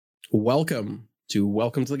Welcome to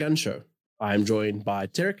the Gun Show. I'm joined by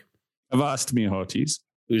Tarek. Avast me hearties.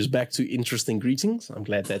 Who's back to interesting greetings. I'm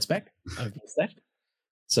glad that's back. I've missed that.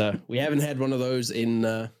 So we haven't had one of those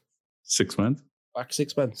in 6 months. like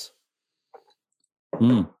 6 months.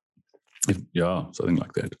 Yeah, something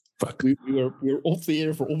like that. Fuck. We were off the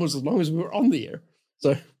air for almost as long as we were on the air.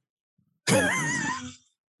 So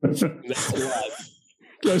that's alive.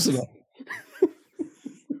 Close enough.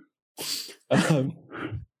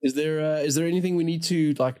 Is there anything we need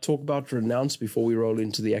to talk about or announce before we roll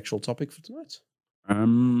into the actual topic for tonight? I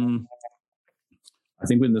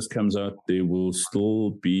think when this comes out, there will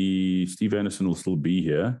still be Steve Anderson will still be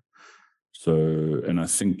here. So, and I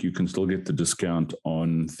think you can still get the discount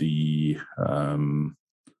on the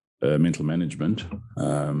mental management.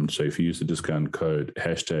 So if you use the discount code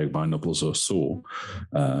 #MyNipples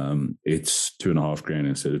it's $2,500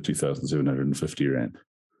 instead of 2,750 Rand.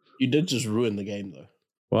 You did just ruin the game though.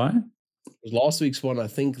 Why? Last week's one, I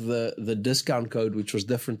think the discount code, which was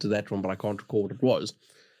different to that one, but I can't recall what it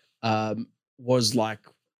was like,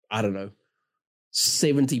 I don't know,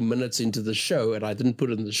 70 minutes into the show, and I didn't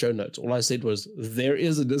put it in the show notes. All I said was, there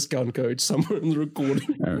is a discount code somewhere in the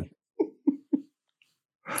recording. Oh.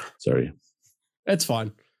 Sorry. That's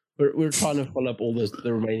fine. We're trying to fill up all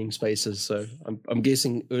the remaining spaces, so I'm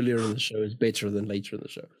guessing earlier in the show is better than later in the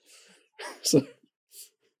show. So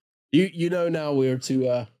you know now where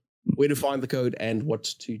to find the code and what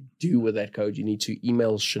to do with that code. You need to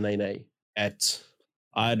email Shanae at,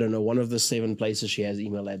 I don't know, one of the 7 places she has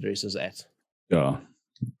email addresses at. Yeah.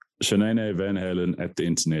 Shanae Van Halen at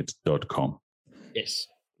theinternet.com. Yes,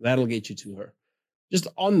 that'll get you to her. Just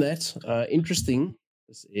on that, interesting.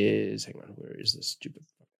 Hang on, where is this stupid?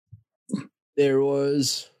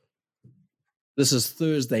 This is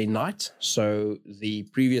Thursday night. So the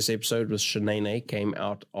previous episode with Shanae came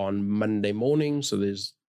out on Monday morning. So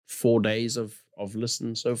there's 4 days of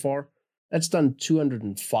listen so far. That's done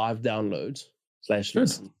 205 downloads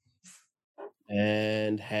 /listen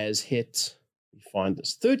and has hit, let me find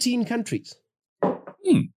this, 13 countries. So,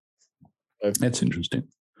 that's interesting.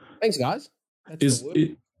 Thanks, guys.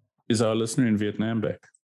 Is our listener in Vietnam back?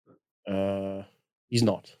 He's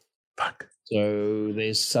not. Fuck. So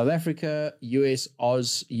there's South Africa, US,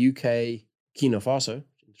 Oz, UK, Burkina Faso,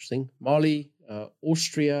 interesting, Mali,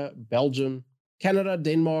 Austria, Belgium, Canada,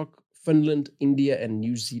 Denmark, Finland, India, and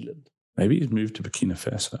New Zealand. Maybe he's moved to Burkina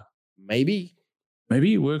Faso. Maybe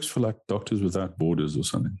he works for Doctors Without Borders or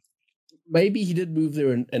something. Maybe he did move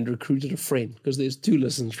there and recruited a friend, because there's 2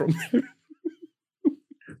 listens from there.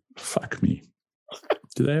 Fuck me.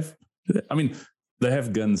 They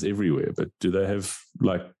have guns everywhere, but do they have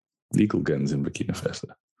legal guns in Burkina Faso?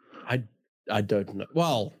 I don't know.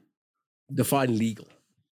 Well, define legal.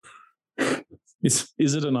 Is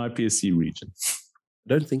it an IPSC region? I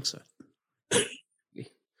don't think so.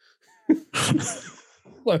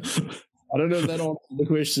 Look, I don't know if that answers the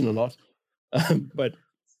question or not, but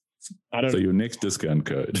I don't. So your next discount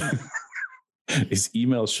code is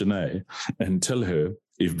email Shanae and tell her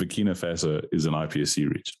if Burkina Faso is an IPSC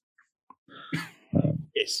region.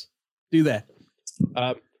 Yes, do that.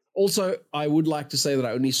 Also, I would like to say that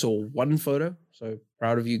I only saw 1 photo, so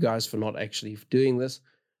proud of you guys for not actually doing this,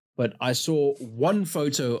 but I saw 1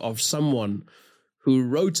 photo of someone who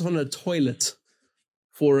wrote on a toilet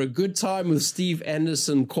for a good time with Steve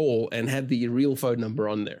Anderson call and had the real phone number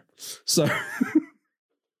on there. So,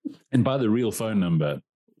 and by the real phone number,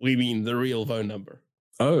 we mean the real phone number.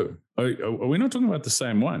 Oh, are we not talking about the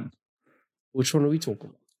same one? Which one are we talking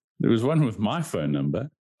about? There was one with my phone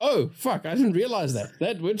number. Oh, fuck. I didn't realize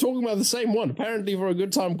that. We're talking about the same one. Apparently for a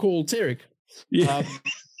good time call, Tarek. Yeah.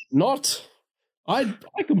 I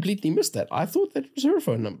completely missed that. I thought that was her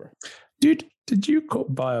phone number. Dude, did you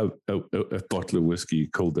buy a bottle of whiskey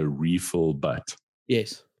called the Refill Butt?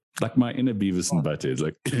 Yes. Like my inner Beavis and Butt is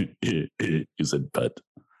like, you said butt.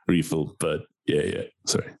 Refill Butt. Yeah.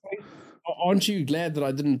 Sorry. Aren't you glad that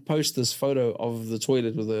I didn't post this photo of the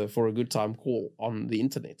toilet for a good time call on the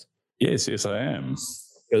internet? Yes, I am.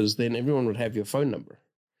 Because then everyone would have your phone number.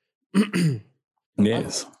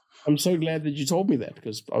 Yes. I'm so glad that you told me that,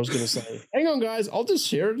 because I was going to say, hang on, guys, I'll just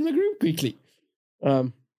share it in the group quickly. I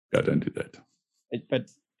don't do that. But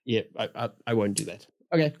yeah, I won't do that.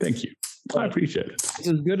 Okay. Thank you. I appreciate it. It's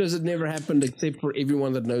as good as it never happened, except for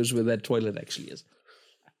everyone that knows where that toilet actually is.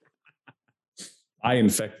 I, in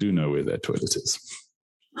fact, do know where that toilet is.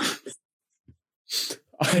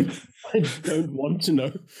 I don't want to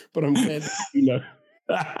know, but I'm glad that you know.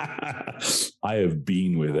 I have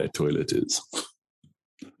been where that toilet is.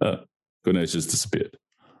 Ganesh just disappeared.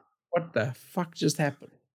 What the fuck just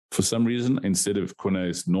happened? for some reason, instead of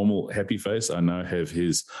Kone's normal happy face, I now have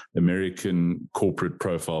his American corporate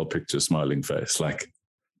profile picture smiling face. Like,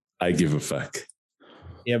 I give a fuck.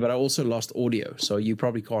 Yeah, but I also lost audio, so you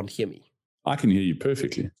probably can't hear me. I can hear you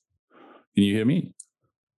perfectly. Can you hear me?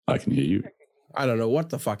 I can hear you. I don't know what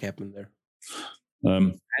the fuck happened there.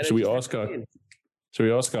 Should we ask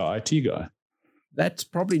our IT guy? That's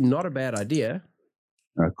probably not a bad idea.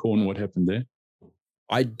 Corn, what happened there?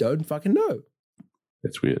 I don't fucking know.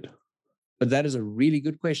 That's weird. But that is a really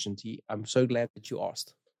good question, T. I'm so glad that you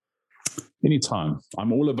asked. Anytime.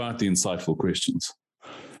 I'm all about the insightful questions.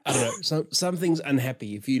 I don't know. Something's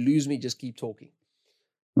unhappy. If you lose me, just keep talking.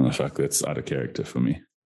 Oh, fuck, that's out of character for me.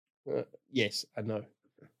 Yes, I know.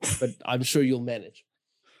 But I'm sure you'll manage.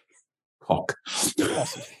 Cock.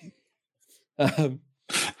 Possibly.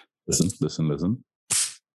 Listen.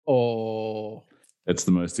 Oh. That's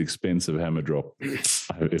the most expensive hammer drop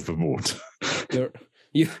I've ever bought.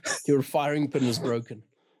 Your firing pin is broken.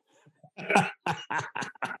 Because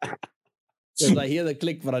I hear the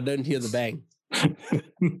click, but I don't hear the bang.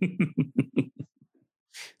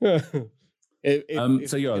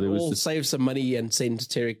 We'll save some money and send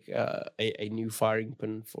Tarek a new firing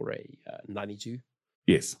pin for a 92.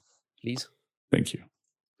 Yes. Please. Thank you.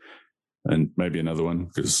 And maybe another one,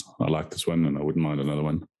 because I like this one and I wouldn't mind another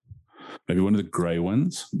one. Maybe one of the grey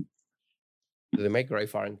ones. Do they make grey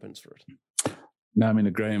firing pins for it? No, I mean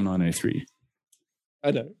a grey M9A3.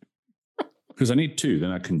 I know. Because I need two,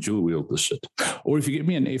 then I can dual wield this shit. Or if you get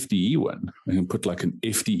me an FDE one, I can put like an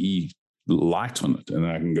FDE light on it and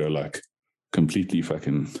I can go like completely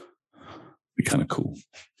fucking be kind of cool.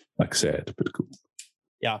 Like sad, but cool.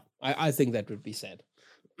 Yeah, I think that would be sad.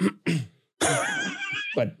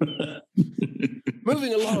 But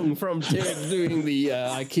moving along from Tarek doing the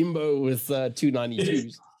Akimbo with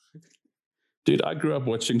 292s. Dude, I grew up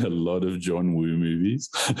watching a lot of John Woo movies.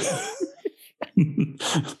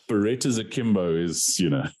 Beretta's Akimbo is, you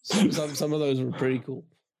know. Some of those were pretty cool.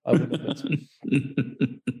 I would admit.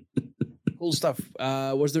 Cool stuff.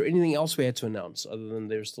 Was there anything else we had to announce other than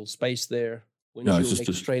there's still space there? When's your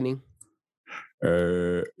next training?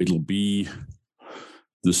 It'll be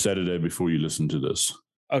the Saturday before you listen to this.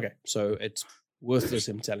 Okay, so it's worthless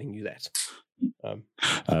him telling you that.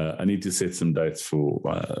 I need to set some dates for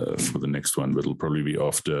the next one, but it'll probably be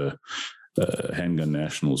after Handgun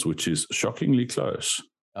Nationals, which is shockingly close.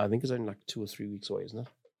 I think it's only like 2 or 3 weeks away, isn't it?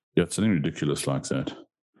 Yeah, it's something ridiculous like that.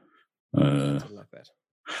 Something like that.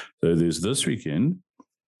 So there's this weekend,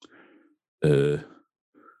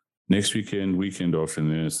 next weekend after,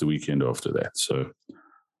 and then it's the weekend after that. So,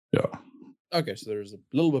 yeah. Okay, so there's a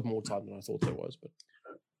little bit more time than I thought there was, but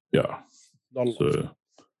yeah, not a lot. So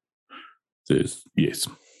there's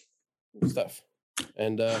cool stuff,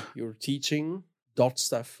 and you're teaching dot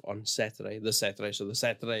stuff on Saturday. This Saturday, so the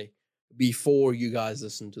Saturday before you guys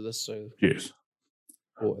listen to this. So yes.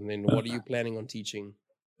 Cool. And then what are you planning on teaching?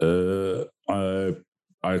 I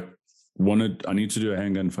need to do a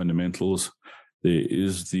handgun fundamentals. There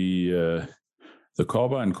is the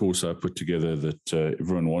carbine course I put together that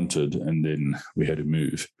everyone wanted, and then we had to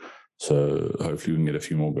move. So hopefully we can get a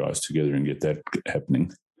few more guys together and get that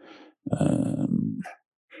happening.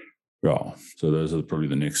 Yeah, so those are probably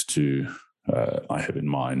the next two I have in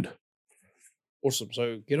mind. Awesome.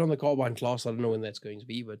 So get on the carbine class. I don't know when that's going to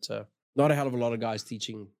be, but not a hell of a lot of guys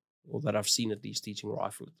teaching, or that I've seen at least, teaching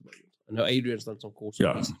rifle at the moment. I know Adrian's done some courses.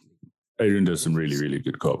 Yeah, Adrian does some really, really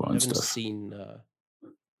good carbine stuff. I haven't seen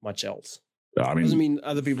much else. I mean, doesn't mean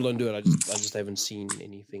other people don't do it. I just haven't seen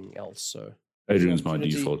anything else. So Adrian's my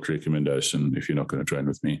default recommendation if you're not going to train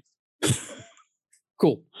with me.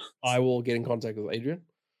 Cool. I will get in contact with Adrian.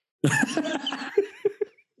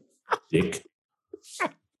 Dick.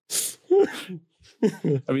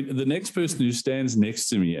 I mean, the next person who stands next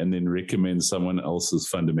to me and then recommends someone else's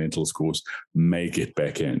fundamentals course may get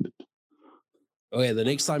backhanded. Okay, the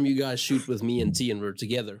next time you guys shoot with me and T and we're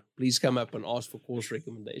together, please come up and ask for course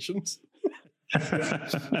recommendations. I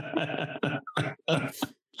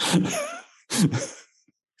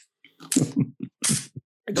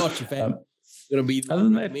got you, fam. Going to be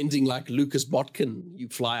recommending like Lucas Botkin. You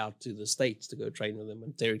fly out to the States to go train with him,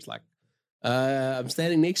 and Derek's like, I'm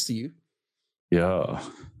standing next to you. Yeah.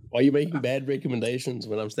 Why are you making bad recommendations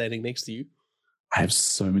when I'm standing next to you? I have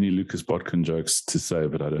so many Lucas Botkin jokes to say,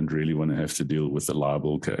 but I don't really want to have to deal with the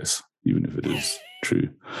libel case, even if it is true.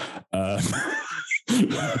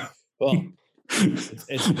 Well,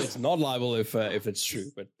 it's not libel if it's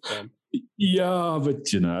true, but yeah,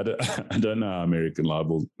 but you know, I don't know how American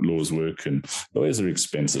libel laws work, and lawyers are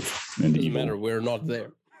expensive. And doesn't matter. We're not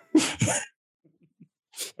there.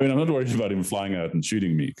 I mean, I'm not worried about him flying out and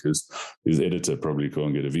shooting me because his editor probably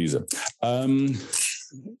can't get a visa.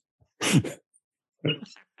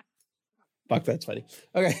 Fuck, that's funny.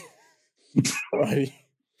 Okay. Right.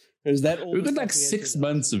 Is that all? We've got like 6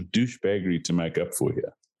 months of douchebaggery to make up for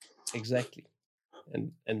here. Exactly.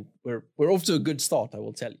 And we're off to a good start, I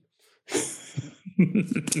will tell you.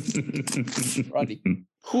 Righty.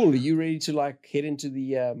 Cool. Are you ready to head into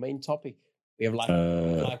the main topic? We have like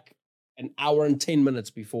an hour and 10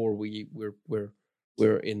 minutes before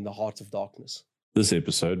we're in the heart of darkness. This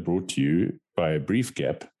episode brought to you by a brief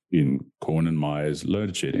gap in Corn and Myers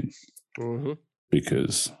load shedding. Mm-hmm.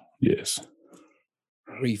 Because, yes.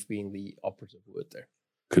 Brief being the operative word there.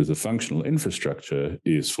 Because the functional infrastructure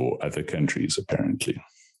is for other countries, apparently.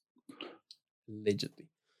 Allegedly.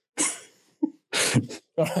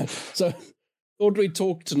 All right. So, thought we'd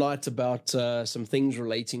talk tonight about some things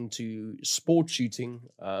relating to sport shooting,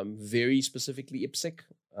 very specifically IPSC.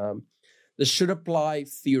 This should apply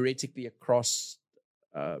theoretically across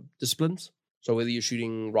disciplines. So whether you're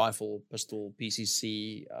shooting rifle, pistol,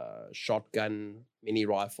 PCC, shotgun, mini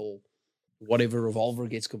rifle, whatever revolver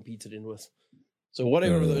gets competed in with. So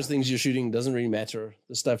whatever of those things you're shooting doesn't really matter.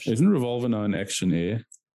 The stuff isn't revolver now an action air?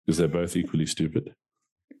 Because they're both equally stupid.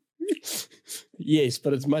 Yes,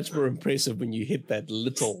 but it's much more impressive when you hit that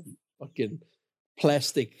little fucking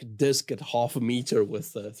plastic disc at 0.5 meter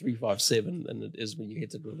with 357 than it is when you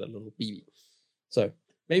hit it with a little BB. So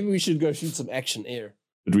maybe we should go shoot some action air.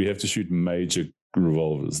 But we have to shoot major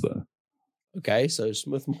revolvers, though. Okay, so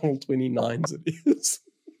Smith Model 29s it is.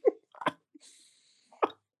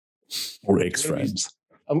 Or X-frames.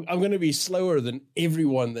 I'm going to be slower than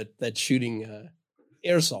everyone that's shooting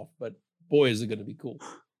airsoft, but boy, is it going to be cool.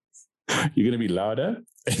 You're going to be louder,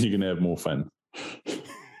 and you're going to have more fun.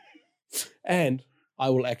 And I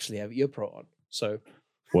will actually have ear pro on. So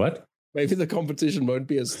what? Maybe the competition won't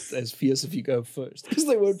be as fierce if you go first, because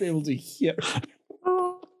they won't be able to hear.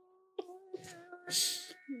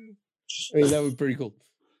 I mean, that would be pretty cool.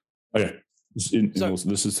 Okay. This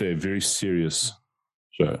is a very serious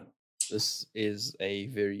show. This is a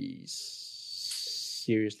very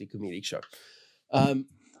seriously comedic show.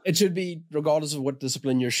 It should be, regardless of what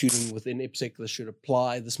discipline you're shooting within IPSC, this should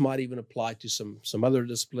apply. This might even apply to some other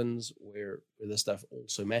disciplines where this stuff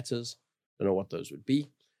also matters. Don't know what those would be.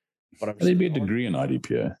 But there'd be a degree in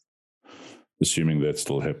IDPA, assuming that's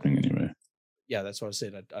still happening anyway. Yeah, that's what I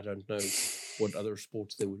said. I don't know what other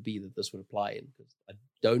sports there would be that this would apply in, because I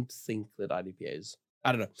don't think that IDPA is.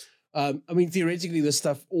 I don't know. I mean, theoretically, this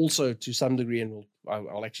stuff also, to some degree, and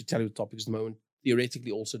I'll actually tell you the topics in a moment,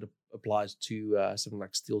 theoretically also applies to something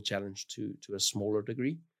like Steel Challenge to a smaller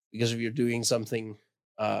degree. Because if you're doing something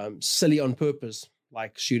silly on purpose,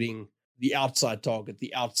 like shooting the outside target,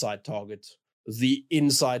 the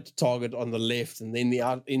inside target on the left, and then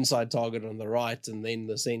the inside target on the right, and then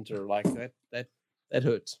the center, like that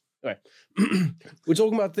hurts. All right. We're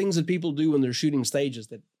talking about things that people do when they're shooting stages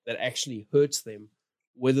that actually hurts them,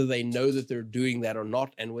 whether they know that they're doing that or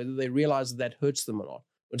not, and whether they realize that hurts them or not.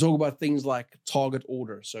 We're talking about things like target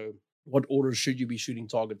order. So what order should you be shooting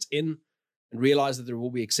targets in? And realize that there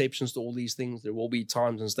will be exceptions to all these things. There will be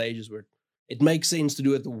times and stages where it makes sense to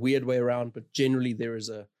do it the weird way around, but generally there's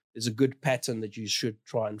a good pattern that you should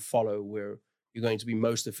try and follow where you're going to be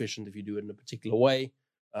most efficient if you do it in a particular way.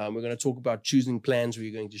 We're going to talk about choosing plans where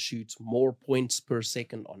you're going to shoot more points per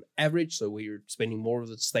second on average, so where you're spending more of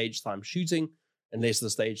the stage time shooting and less of the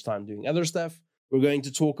stage time doing other stuff. We're going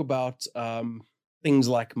to talk about things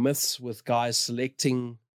like myths with guys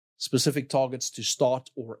selecting specific targets to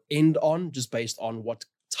start or end on just based on what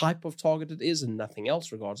type of target it is and nothing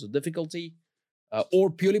else, regardless of difficulty,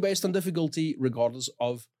 or purely based on difficulty, regardless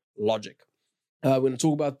of logic. We're going to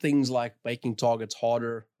talk about things like making targets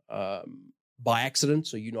harder by accident,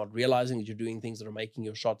 so you're not realizing that you're doing things that are making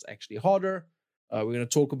your shots actually harder. We're going to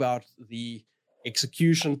talk about the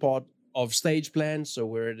execution part of stage plans, so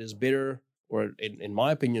where it is better, or in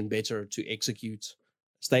my opinion, better to execute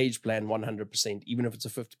stage plan 100%, even if it's a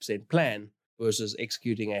 50% plan, versus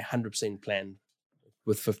executing a 100% plan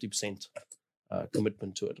with 50%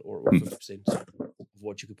 commitment to it, or 50% of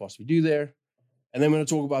what you could possibly do there. And then we're going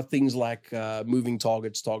to talk about things like moving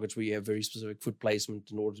targets where you have very specific foot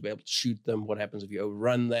placement in order to be able to shoot them. What happens if you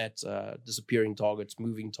overrun that? Disappearing targets,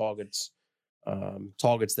 moving targets,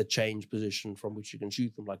 targets that change position from which you can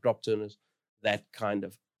shoot them, like drop turners, that kind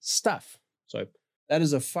of stuff. So that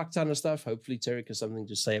is a fuck ton of stuff. Hopefully Tarek has something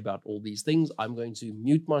to say about all these things. I'm going to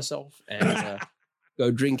mute myself and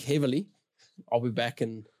go drink heavily. I'll be back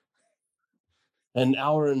in an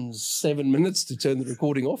hour and 7 minutes to turn the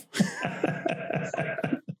recording off.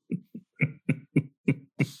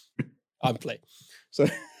 I'm playing. So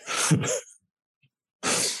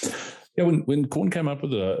yeah, when Korn came up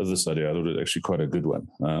with the study, I thought it was actually quite a good one.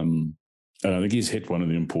 And I think he's hit one of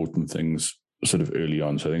the important things sort of early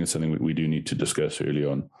on. So I think it's something we do need to discuss early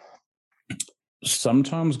on.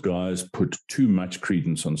 Sometimes guys put too much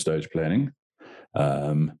credence on stage planning.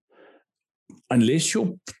 Unless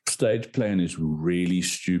your stage plan is really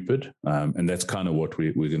stupid, and that's kind of what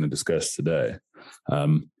we're going to discuss today,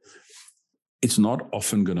 it's not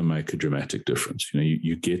often going to make a dramatic difference.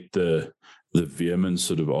 You get the vehement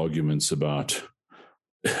sort of arguments about,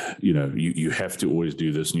 you have to always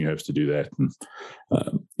do this and you have to do that. And,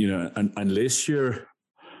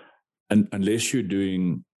 unless you're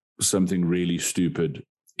doing something really stupid,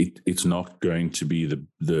 it's not going to be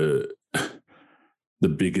the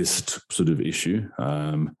biggest sort of issue.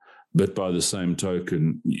 But by the same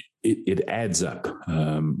token, it adds up.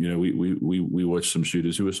 We watched some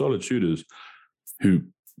shooters who were solid shooters who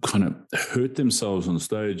kind of hurt themselves on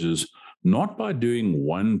stages, not by doing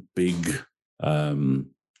one big, I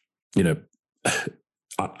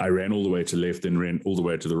ran all the way to the left, then ran all the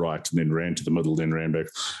way to the right, and then ran to the middle, then ran back.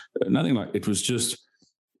 Nothing like it was just.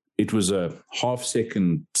 It was a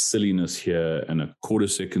half-second silliness here and a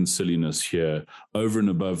quarter-second silliness here, over and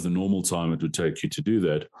above the normal time it would take you to do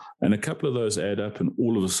that. And a couple of those add up, and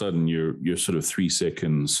all of a sudden you're sort of 3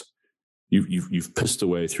 seconds. You've pissed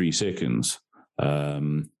away 3 seconds,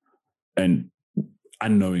 and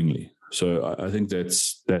unknowingly. So I think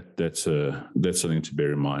that's something to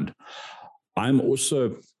bear in mind. I'm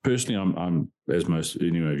also personally, I'm as most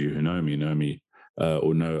any of you who know me,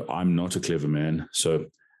 or know I'm not a clever man. So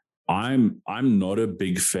I'm not a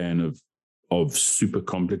big fan of super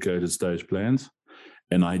complicated stage plans,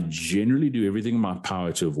 and I generally do everything in my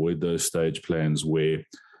power to avoid those stage plans where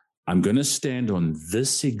I'm going to stand on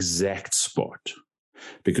this exact spot,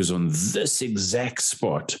 because on this exact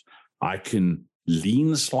spot I can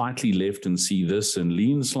lean slightly left and see this, and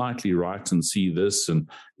lean slightly right and see this, and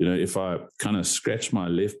if I kind of scratch my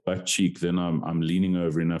left butt cheek, then I'm leaning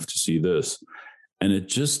over enough to see this, and it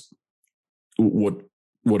just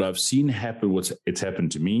what I've seen happen, it's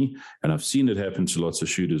happened to me, and I've seen it happen to lots of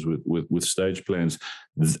shooters with stage plans.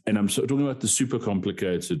 And I'm talking about the super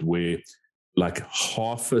complicated where like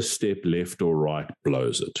half a step left or right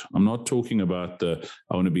blows it. I'm not talking about I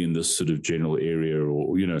want to be in this sort of general area,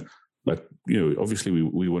 or, obviously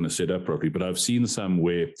we want to set up properly, but I've seen some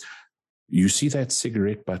where you see that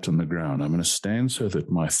cigarette butt on the ground. I'm going to stand so that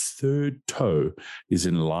my third toe is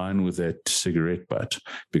in line with that cigarette butt,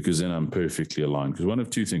 because then I'm perfectly aligned. Because one of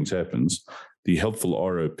two things happens. The helpful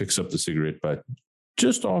RO picks up the cigarette butt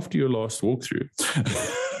just after your last walkthrough,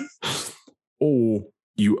 or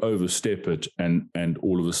you overstep it and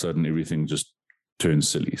all of a sudden everything just turns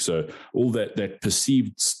silly. So all that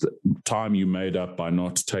perceived time you made up by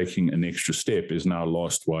not taking an extra step is now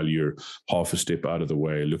lost while you're half a step out of the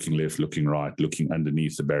way, looking left, looking right, looking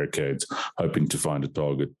underneath the barricades, hoping to find a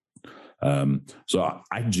target. So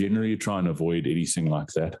I generally try and avoid anything like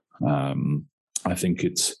that. I think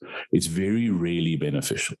it's very rarely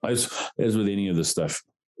beneficial. As with any of the stuff,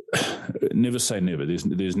 never say never.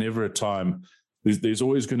 There's never a time. There's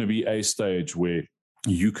always going to be a stage where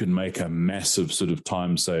you can make a massive sort of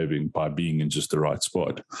time saving by being in just the right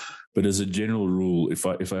spot. But as a general rule, if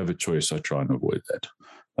I have a choice, I try and avoid that.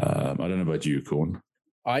 I don't know about you, Korn.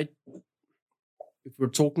 If we're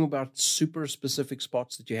talking about super specific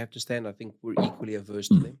spots that you have to stand, I think we're equally averse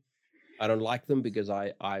to them. I don't like them because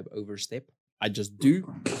I overstep. I just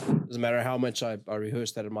do. Doesn't matter how much I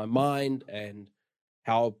rehearse that in my mind and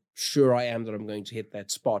how sure I am that I'm going to hit that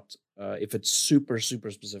spot. If it's super, super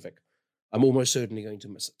specific, I'm almost certainly going to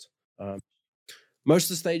miss it. Most of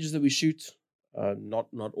the stages that we shoot, not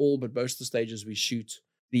all, but most of the stages we shoot,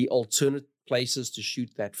 the alternate places to shoot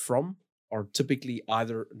that from are typically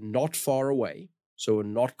either not far away, so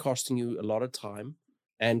not costing you a lot of time,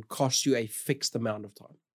 and cost you a fixed amount of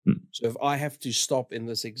time. So if I have to stop in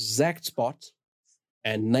this exact spot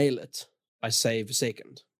and nail it, I save a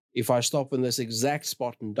second. If I stop in this exact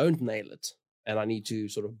spot and don't nail it, and I need to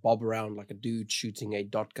sort of bob around like a dude shooting a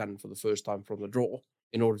dot gun for the first time from the draw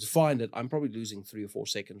in order to find it, I'm probably losing 3 or 4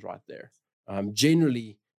 seconds right there.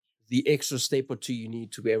 Generally, the extra step or two you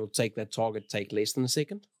need to be able to take that target take less than a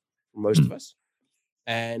second for most of us.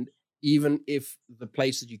 And even if the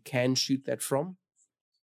place that you can shoot that from,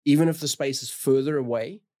 even if the space is further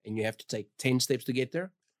away and you have to take 10 steps to get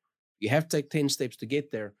there, you have to take 10 steps to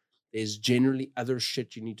get there. There's generally other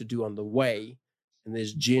shit you need to do on the way. And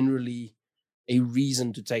there's generally a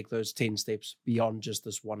reason to take those 10 steps beyond just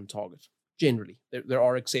this one target. Generally, there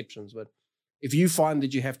are exceptions, but if you find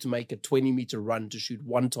that you have to make a 20-meter run to shoot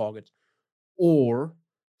one target or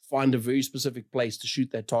find a very specific place to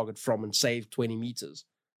shoot that target from and save 20 meters,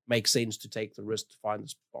 makes sense to take the risk to find the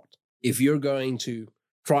spot. If you're going to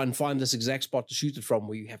try and find this exact spot to shoot it from,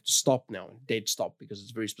 where you have to stop now, dead stop, because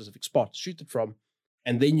it's a very specific spot to shoot it from,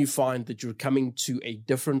 and then you find that you're coming to a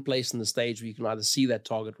different place in the stage where you can either see that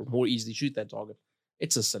target or more easily shoot that target,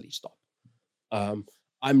 it's a silly stop.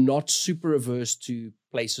 I'm not super averse to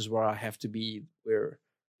places where I have to be, where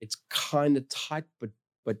it's kind of tight, but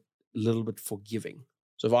a little bit forgiving.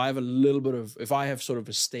 So if I have sort of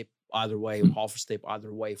a step either way or half a step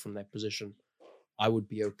either way from that position, I would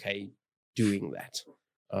be okay doing that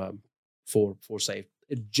for a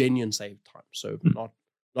genuine save time. So not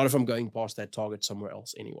if I'm going past that target somewhere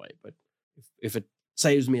else anyway, but if it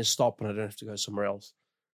saves me a stop and I don't have to go somewhere else,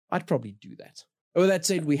 I'd probably do that. With that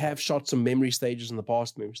said, we have shot some memory stages in the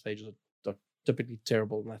past. Memory stages are typically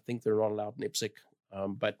terrible, and I think they're not allowed in IPSC,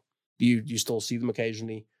 but you still see them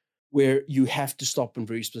occasionally, where you have to stop in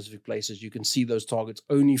very specific places. You can see those targets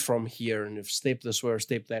only from here, and if step this way or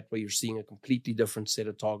step that way, you're seeing a completely different set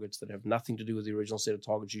of targets that have nothing to do with the original set of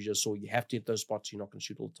targets you just saw. You have to hit those spots. You're not going to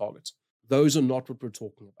shoot all the targets. Those are not what we're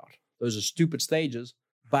talking about. Those are stupid stages,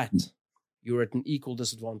 but you're at an equal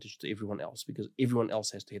disadvantage to everyone else because everyone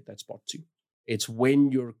else has to hit that spot too. It's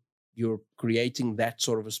when you're creating that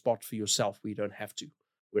sort of a spot for yourself where you don't have to,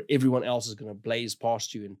 where everyone else is going to blaze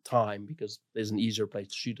past you in time because there's an easier place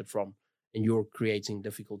to shoot it from, and you're creating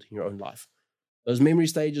difficulty in your own life. Those memory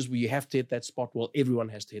stages where you have to hit that spot, well, everyone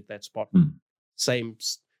has to hit that spot. Same,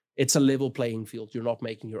 it's a level playing field. You're not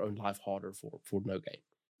making your own life harder for no gain.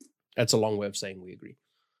 That's a long way of saying we agree.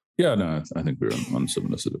 Yeah, no, I think we're on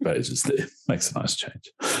similar sort of pages there. Makes a nice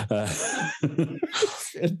change.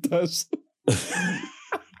 It does.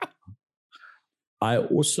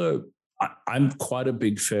 I'm quite a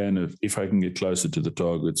big fan of, if I can get closer to the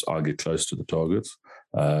targets, I'll get close to the targets.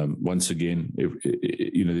 Once again,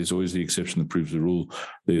 there's always the exception that proves the rule.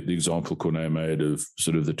 The example Corné made of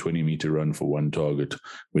sort of the 20-meter run for one target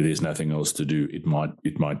where there's nothing else to do, it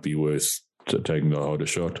might be worth taking the harder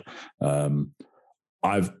shot.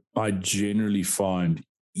 I generally find,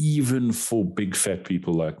 even for big fat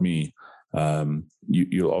people like me,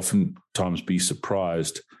 you'll oftentimes be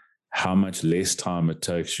surprised how much less time it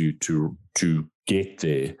takes you to get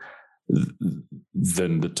there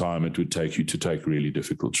than the time it would take you to take really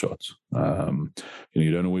difficult shots.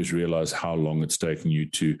 You don't always realize how long it's taking you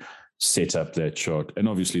to set up that shot, and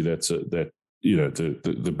obviously the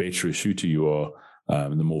better a shooter you are,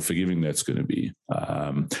 the more forgiving that's going to be.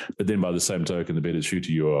 But then by the same token, the better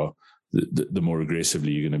shooter you are, the more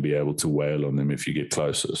aggressively you're going to be able to wail on them if you get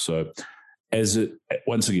closer. So as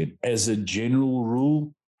a general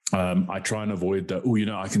rule, I try and avoid that.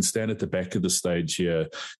 I can stand at the back of the stage here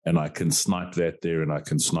and I can snipe that there and I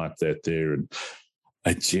can snipe that there. And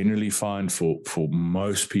I generally find for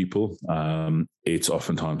most people, it's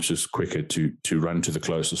oftentimes just quicker to run to the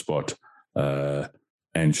closer spot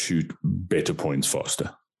and shoot better points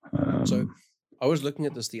faster. So I was looking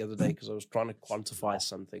at this the other day because I was trying to quantify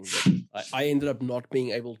something that I ended up not being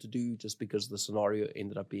able to do just because the scenario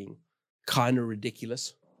ended up being kind of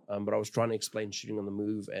ridiculous. But I was trying to explain shooting on the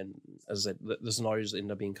move, and as I said, the scenarios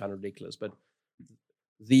end up being kind of ridiculous. But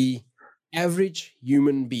the average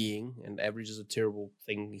human being, and average is a terrible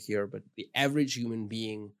thing here, but the average human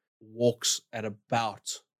being walks at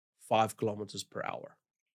about 5 kilometers per hour.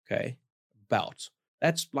 Okay?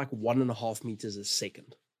 That's like 1.5 meters a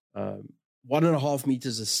second. 1.5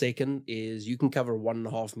 meters a second is, you can cover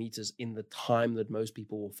 1.5 meters in the time that most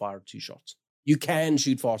people will fire 2 shots. You can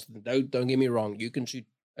shoot faster than that. Don't get me wrong. You can shoot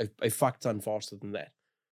a fuck ton faster than that.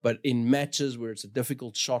 But in matches where it's a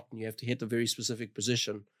difficult shot and you have to hit a very specific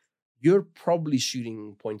position, you're probably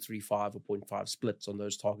shooting 0.35 or 0.5 splits on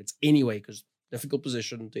those targets anyway, because difficult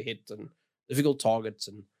position to hit and difficult targets.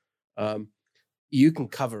 And you can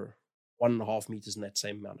cover 1.5 meters in that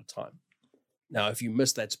same amount of time. Now, if you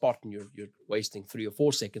miss that spot and you're wasting 3 or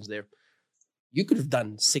 4 seconds there, you could have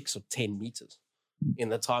done 6 or 10 meters in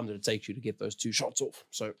the time that it takes you to get those 2 shots off.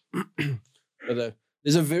 So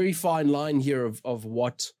there's a very fine line here of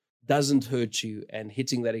what doesn't hurt you and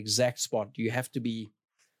hitting that exact spot. You have to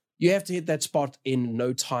hit that spot in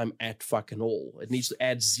no time at fucking all. It needs to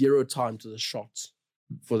add 0 time to the shots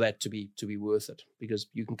for that to be worth it, because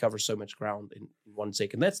you can cover so much ground in 1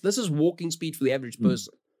 second. This is walking speed for the average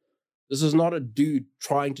person. This is not a dude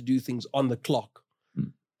trying to do things on the clock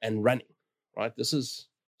and running, right? This is,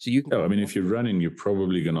 so you can. No, I mean, if you're running, you're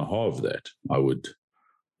probably going to halve that, I would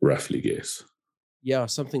roughly guess. Yeah,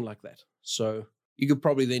 something like that. So you could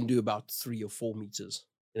probably then do about 3 or 4 meters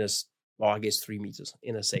I guess 3 meters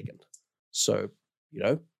in a second. So,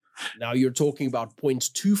 now you're talking about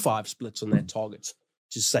 0.25 splits on that target.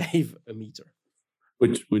 to save a meter.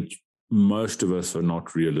 Which most of us are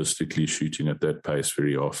not realistically shooting at that pace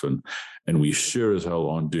very often, and we sure as hell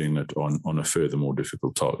aren't doing it on a further more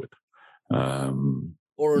difficult target.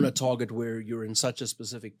 Or on a target where you're in such a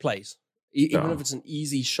specific place, even if it's an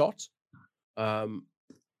easy shot.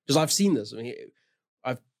 Because I've seen this. I mean,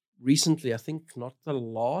 I've recently, I think not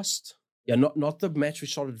the match we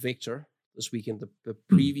shot at Vector this weekend, the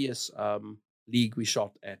previous league we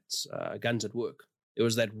shot at Guns at Work. There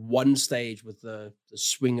was that one stage with the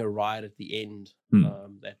swinger right at the end,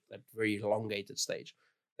 that very elongated stage.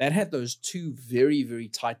 That had those two very, very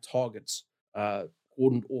tight targets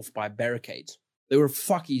cordoned off by barricades. They were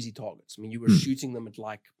fuck easy targets. I mean, you were shooting them at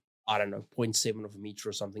like, I don't know, 0.7 of a meter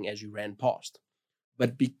or something as you ran past.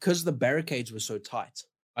 But because the barricades were so tight,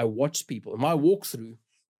 I watched people. In my walkthrough,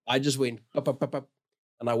 I just went up, up, up, up,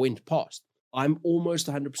 and I went past. I'm almost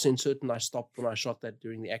 100% certain I stopped when I shot that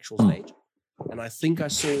during the actual stage. And I think I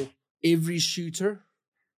saw every shooter,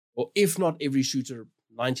 or if not every shooter,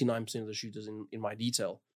 99% of the shooters in my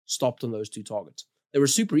detail stopped on those two targets. They were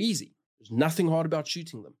super easy. There's nothing hard about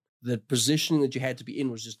shooting them. The positioning that you had to be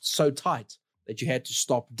in was just so tight that you had to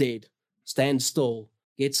stop dead, stand still,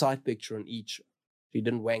 get sight picture on each, so you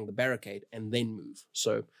didn't wang the barricade, and then move.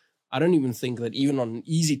 So I don't even think that even on an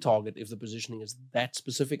easy target, if the positioning is that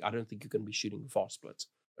specific, I don't think you're going to be shooting fast splits.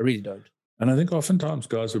 I really don't. And I think oftentimes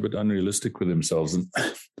guys are a bit unrealistic with themselves. And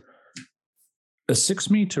a 6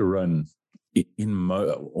 meter run,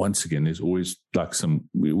 once again, there's always like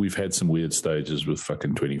we've had some weird stages with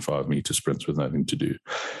fucking 25 meter sprints with nothing to do.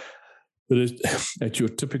 But at your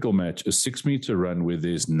typical match, a 6 meter run where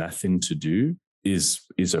there's nothing to do is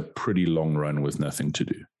a pretty long run with nothing to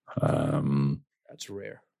do. That's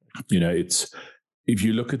rare. It's, if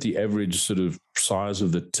you look at the average sort of size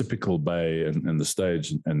of the typical bay and the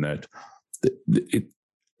stage and that,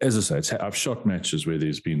 as I say, I've shot matches where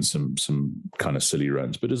there's been some kind of silly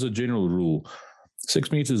runs, but as a general rule,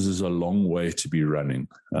 6 meters is a long way to be running.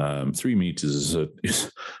 3 meters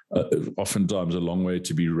is oftentimes a long way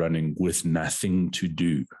to be running with nothing to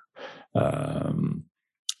do.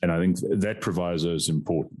 And I think that proviso is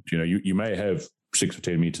important. You may have 6 or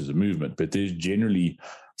 10 meters of movement, but there's generally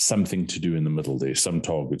something to do in the middle there, some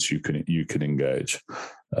targets you can engage.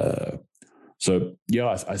 So,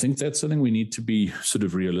 yeah, I think that's something we need to be sort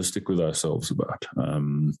of realistic with ourselves about.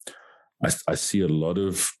 I see a lot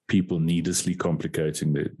of people needlessly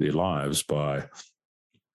complicating their lives by,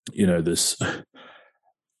 this,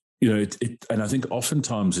 and I think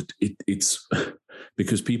oftentimes it's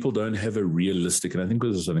because people don't have a realistic, and I think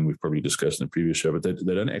this is something we've probably discussed in the previous show, but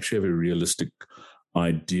they don't actually have a realistic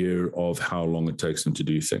idea of how long it takes them to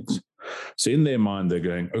do things. So in their mind, they're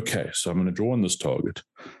going, okay, so I'm going to draw on this target.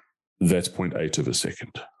 That's 0.8 of a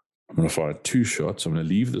second. I'm going to fire 2 shots. I'm going to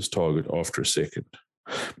leave this target after a second.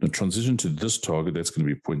 I'm going to transition to this target. That's going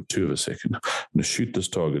to be 0.2 of a second. I'm going to shoot this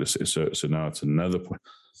target. So now it's another point.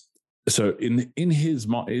 So in his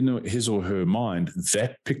or her mind,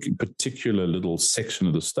 that particular little section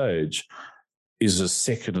of the stage is a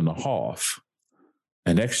second and a half.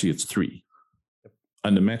 And actually it's 3.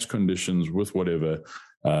 Under match conditions with whatever,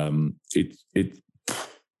 it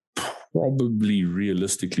probably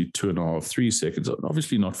realistically 2.5, 3 seconds.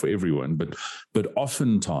 Obviously not for everyone, but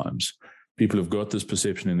oftentimes people have got this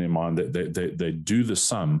perception in their mind that they do the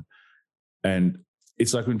sum, and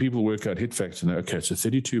it's like when people work out hit factor, and okay, it's a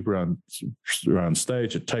 32 round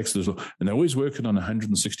stage, it takes this, and they're always working on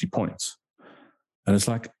 160 points. And it's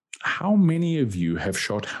like, how many of you have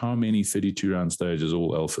shot how many 32 round stages,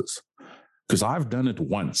 all alphas? Because I've done it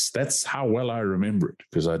once. That's how well I remember it,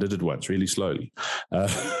 because I did it once really slowly.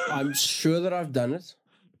 I'm sure that I've done it.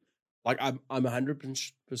 Like I'm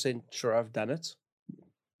 100% sure I've done it.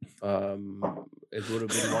 It would have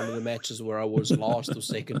been one of the matches where I was last or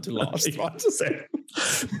second to last.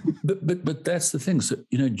 but that's the thing. So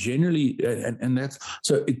generally, and that's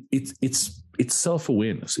so it's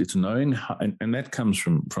self-awareness. It's knowing how, and that comes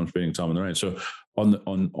from spending time on the range. So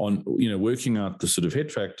on working out the sort of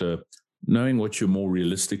hit factor, knowing what you're more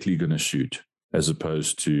realistically going to shoot as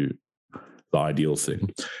opposed to the ideal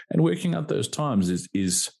thing, and working out those times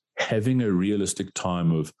is having a realistic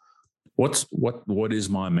time of what is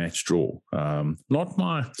my match draw, not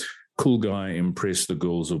my cool guy impress the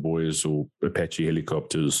girls or boys or Apache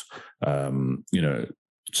helicopters,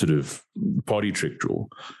 sort of party trick draw.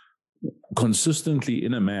 Consistently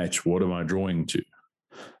in a match, what am I drawing to?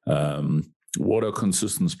 What are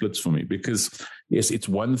consistent splits for me? Because yes, it's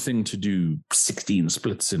one thing to do 16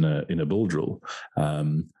 splits in a bull drill,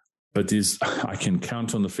 but I can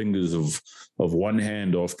count on the fingers of one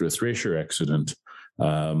hand after a thresher accident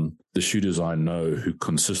the shooters I know who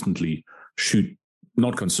consistently shoot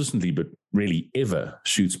not consistently, but really ever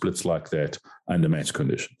shoot splits like that under match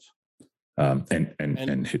conditions,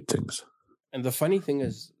 and hit things. And the funny thing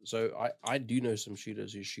is, so I do know some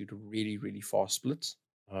shooters who shoot really, really fast splits.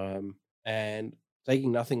 And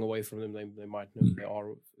taking nothing away from them, they might know who they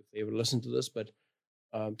are if they ever listen to this, but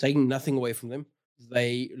taking nothing away from them,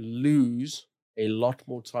 they lose a lot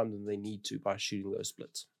more time than they need to by shooting those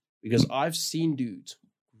splits. Because I've seen dudes,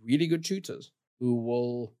 really good shooters, who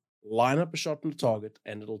will line up a shot on the target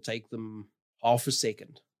and it'll take them half a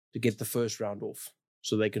second to get the first round off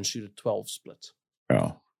so they can shoot a 12 split.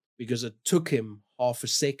 Yeah. Because it took him half a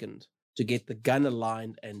second to get the gun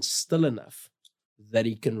aligned and still enough that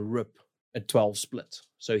he can rip a 12 split.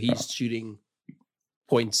 So he's shooting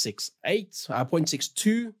 0.68,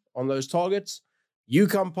 0.62 on those targets. You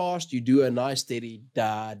come past, you do a nice steady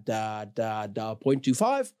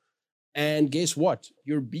 0.25. And guess what?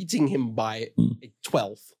 You're beating him by a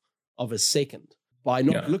 12th of a second by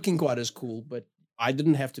not looking quite as cool. But I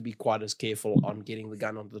didn't have to be quite as careful on getting the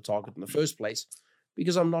gun onto the target in the first place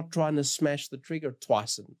because I'm not trying to smash the trigger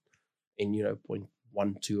twice in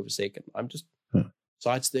 0.12 of a second. I'm just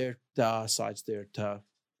sights there,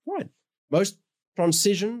 right. Most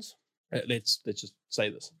transitions, let's just say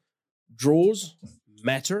this. Draws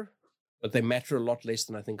matter, but they matter a lot less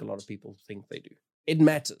than I think a lot of people think they do. It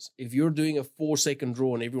matters. If you're doing a 4-second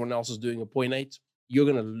draw and everyone else is doing a 0.8, you're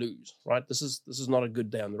going to lose, right? This is not a good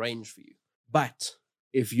day on the range for you. But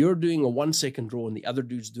if you're doing a 1-second draw and the other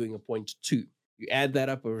dude's doing a 0.2, you add that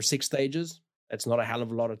up over 6 stages, that's not a hell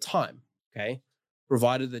of a lot of time, okay?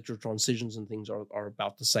 Provided that your transitions and things are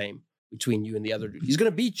about the same between you and the other dude. He's going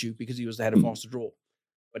to beat you because he had a faster draw.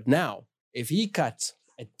 But now, if he cuts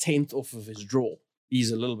a 10th off of his draw,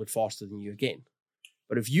 he's a little bit faster than you again.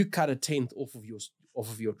 But if you cut a 10th off of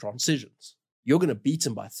your transitions, you're going to beat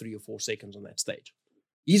him by 3 or 4 seconds on that stage.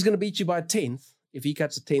 He's going to beat you by a 10th if he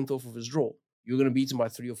cuts a 10th off of his draw. You're going to beat him by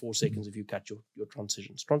 3 or 4 seconds if you cut your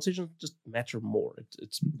transitions. Transitions just matter more.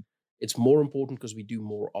 It's more important because we do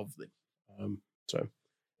more of them.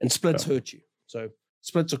 And splits hurt you. So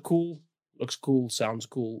splits are cool, looks cool, sounds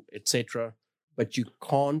cool, etc. But you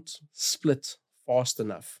can't split fast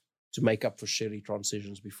enough to make up for shitty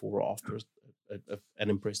transitions before or after an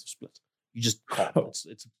impressive split. You just can't.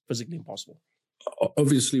 It's physically impossible.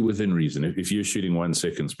 Obviously, within reason. If you're shooting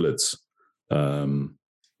 1-second splits, no.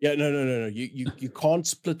 You can't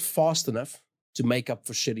split fast enough to make up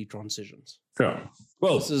for shitty transitions. Yeah.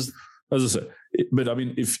 Well, as I said, but I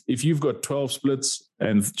mean, if you've got 12 splits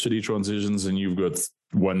and shitty transitions, and you've got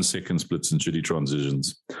 1-second splits and shitty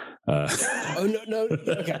transitions. No.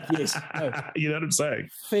 Okay, yes. No. You know what I'm saying?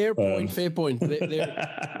 Fair point. There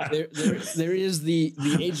is the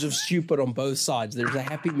edge of stupid on both sides. There's a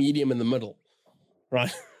happy medium in the middle,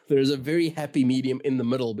 right? There's a very happy medium in the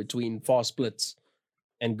middle between fast splits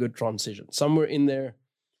and good transition. Somewhere in there.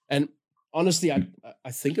 And honestly, I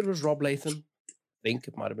think it was Rob Latham. I think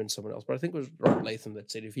it might have been someone else, but I think it was Rob Latham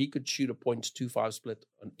that said if he could shoot a 0.25 split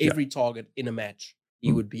on every target in a match,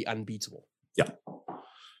 he would be unbeatable. Yeah,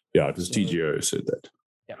 it was TGO said that.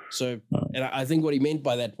 Yeah, so, and I think what he meant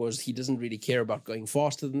by that was he doesn't really care about going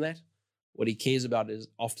faster than that. What he cares about is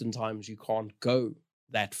oftentimes you can't go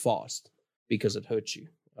that fast because it hurts you.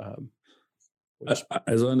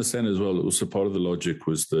 As I understand as well, also part of the logic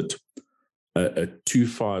was that a 2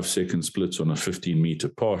 5-second split on a 15-meter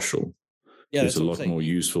partial is a lot more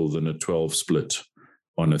useful than a 12 split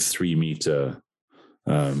on a 3-meter.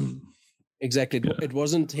 Exactly. Yeah. It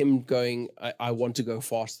wasn't him going, I want to go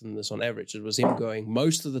faster than this on average. It was him going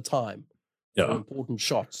most of the time for important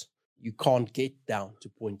shots. You can't get down to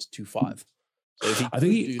 0.25. So if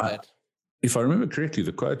he if I remember correctly,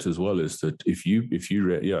 the quote as well is that if you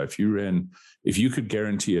could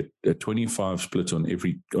guarantee a 25 split on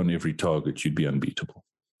every target, you'd be unbeatable.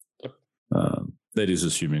 That is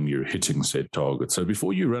assuming you're hitting said target. So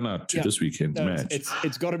before you run out to this weekend's match,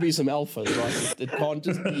 it's got to be some alphas, right? It can't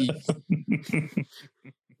just be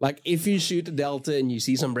like if you shoot a delta and you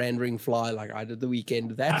see some brand ring fly, like I did the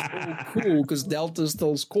weekend. That's all cool because deltas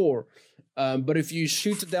still score. But if you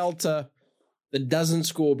shoot a delta that doesn't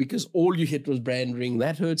score because all you hit was brand ring,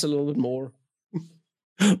 that hurts a little bit more.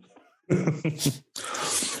 So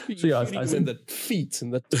I think in the feet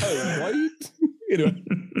and the toe, right? Anyway.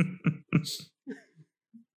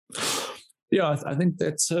 Yeah, I think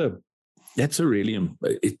that's a really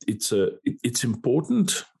it's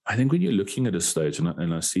important. I think when you're looking at a stage,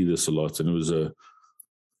 and I see this a lot, and there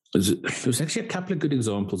was actually a couple of good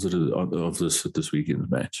examples of this at this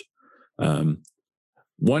weekend's match.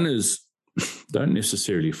 One is don't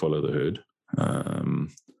necessarily follow the herd.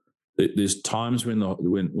 there's times when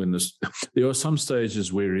there are some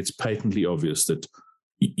stages where it's patently obvious that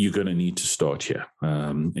you're going to need to start here.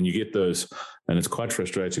 And you get those, and it's quite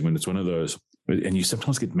frustrating when it's one of those, and you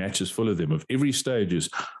sometimes get matches full of them, of every stage is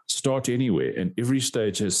start anywhere, and every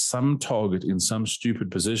stage has some target in some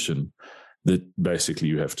stupid position that basically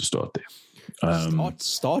you have to start there.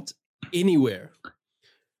 Start anywhere.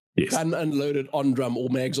 Yes. Gun unloaded on drum or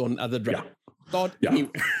mags on other drum. Yeah. Start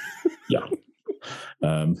anywhere. Yeah.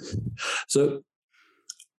 So,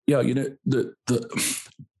 yeah, the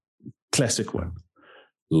classic one.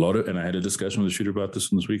 And I had a discussion with a shooter about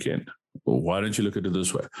this one this weekend. Well, why don't you look at it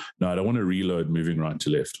this way? No, I don't want to reload moving right to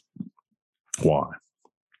left. Why?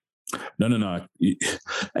 No.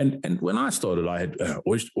 And when I started, I had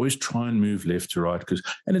always try and move left to right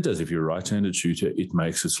and it does. If you're a right-handed shooter, it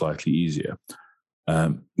makes it slightly easier.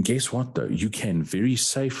 Guess what though? You can very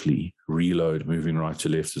safely reload moving right to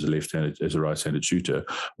left as a right-handed shooter,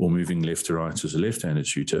 or moving left to right as a left-handed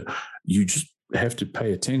shooter. You just have to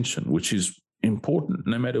pay attention, which is important,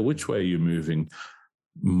 no matter which way you're moving,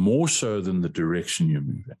 more so than the direction you're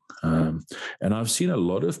moving. And I've seen a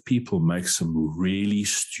lot of people make some really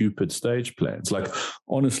stupid stage plans. Like,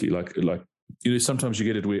 honestly, like sometimes you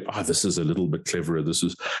get it where, this is a little bit cleverer.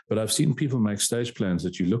 But I've seen people make stage plans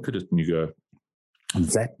that you look at it and you go,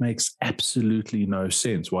 that makes absolutely no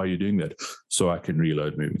sense. Why are you doing that? So I can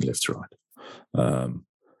reload moving left to right.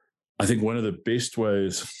 I think one of the best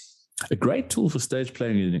ways, a great tool for stage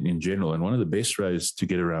playing in general, and one of the best ways to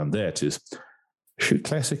get around that is shoot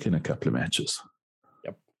classic in a couple of matches.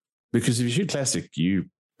 Yep. Because if you shoot classic, you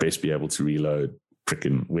best be able to reload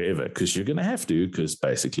freaking wherever, because you're going to have to, because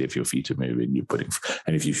basically if your feet are moving, you're putting,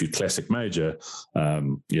 and if you shoot classic major,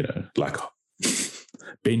 like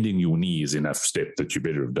bending your knee is enough step that you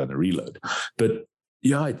better have done a reload. But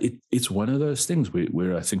yeah, it's one of those things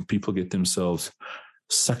where I think people get themselves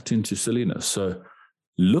sucked into silliness. So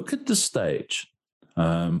look at the stage.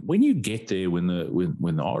 When you get there, when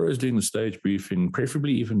the RO is doing the stage briefing,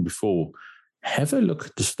 preferably even before, have a look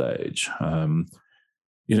at the stage.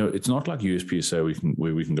 It's not like USPSA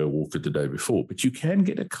where we can go walk it the day before, but you can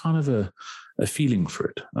get a kind of a feeling for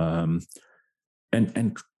it,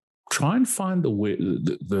 and try and find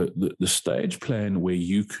the stage plan where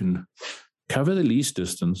you can cover the least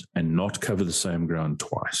distance and not cover the same ground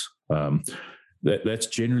twice. That's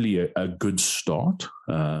generally a good start,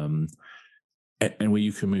 and where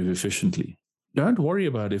you can move efficiently. Don't worry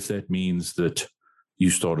about if that means that you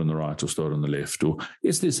start on the right or start on the left. Or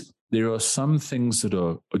there are some things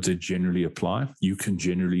that generally apply. You can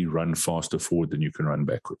generally run faster forward than you can run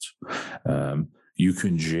backwards. You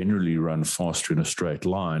can generally run faster in a straight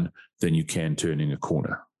line than you can turning a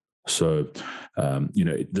corner. So,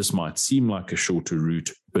 this might seem like a shorter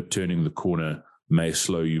route, but turning the corner may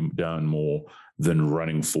slow you down more than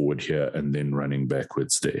running forward here and then running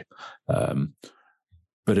backwards there.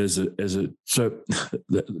 But so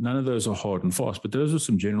none of those are hard and fast, but those are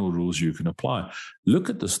some general rules you can apply. Look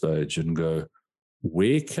at the stage and go,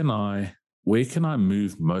 where can I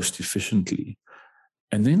move most efficiently?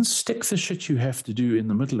 And then stick the shit you have to do in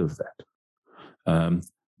the middle of that.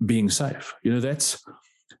 Being safe, that's,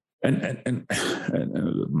 and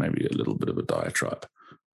maybe a little bit of a diatribe.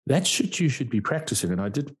 That shit you should be practicing. And I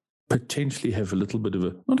did potentially have a little bit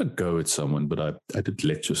of not a go at someone, but I did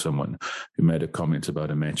lecture someone who made a comment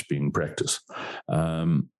about a match being practice.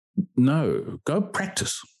 No, go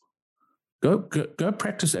practice. Go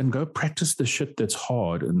practice, and go practice the shit that's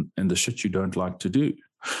hard and the shit you don't like to do.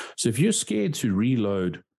 So if you're scared to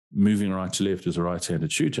reload moving right to left as a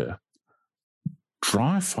right-handed shooter,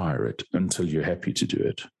 dry fire it until you're happy to do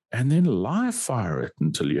it, and then live fire it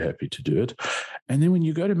until you're happy to do it. And then when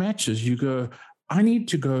you go to matches, you go, I need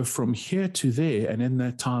to go from here to there, and in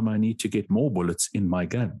that time, I need to get more bullets in my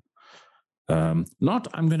gun. Not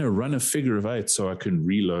I'm going to run a figure of 8 so I can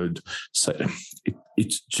reload. So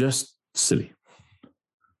it's just silly.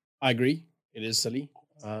 I agree. It is silly.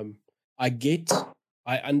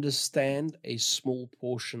 I understand a small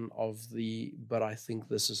portion of but I think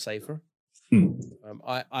this is safer.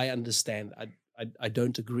 I understand. I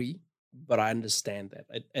don't agree, but I understand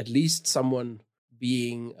that. At least someone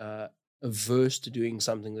being averse to doing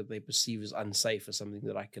something that they perceive as unsafe is something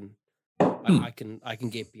that I can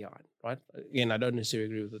get behind, right? Again, I don't necessarily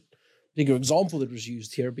agree with the particular example that was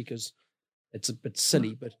used here because it's a bit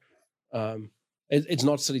silly, but it's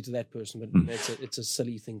not silly to that person, but it's a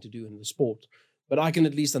silly thing to do in the sport. But I can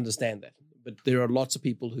at least understand that. But there are lots of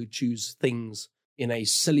people who choose things in a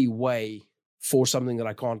silly way for something that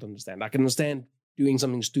I can't understand. I can understand doing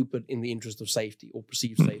something stupid in the interest of safety or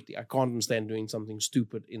perceived safety. I can't understand doing something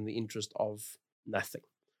stupid in the interest of nothing.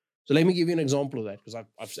 So let me give you an example of that, because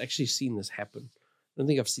I've actually seen this happen. I don't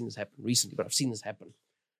think I've seen this happen recently, but I've seen this happen.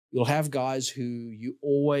 You'll have guys who you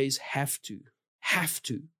always have to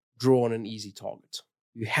draw on an easy target.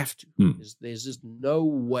 You have to. There's just no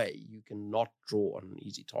way you cannot draw on an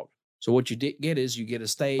easy target. So what you get is you get a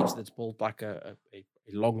stage that's built like a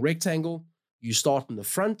long rectangle. You start in the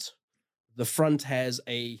front. The front has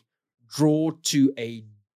a draw to a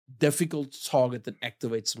difficult target that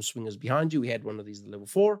activates some swingers behind you. We had one of these at level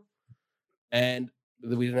 4. And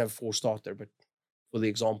we didn't have a 4 start there, but for the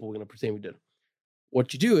example, we're going to pretend we did.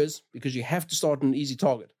 What you do is, because you have to start an easy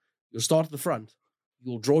target, you'll start at the front.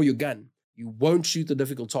 You'll draw your gun. You won't shoot the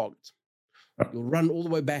difficult target. You'll run all the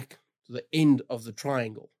way back to the end of the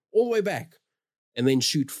triangle, all the way back, and then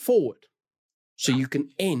shoot forward so you can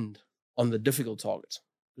end on the difficult target.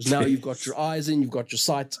 Because now you've got your eyes in, you've got your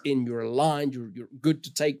sights in, you're aligned, you're good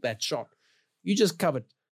to take that shot. You just covered.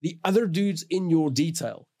 The other dudes in your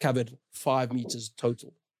detail covered 5 meters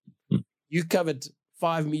total. You covered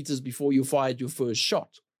 5 meters before you fired your first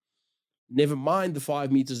shot. Never mind the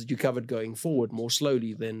 5 meters that you covered going forward more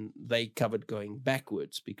slowly than they covered going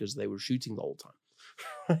backwards because they were shooting the whole time.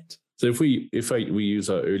 Right? So if we use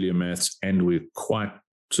our earlier maths and we're quite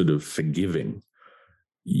sort of forgiving,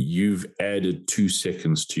 you've added 2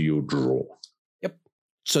 seconds to your draw. Yep.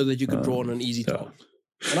 So that you can draw on an easy target.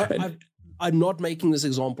 And I'm not making this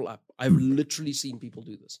example up. I've literally seen people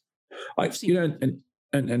do this.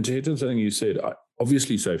 And to hit on something you said,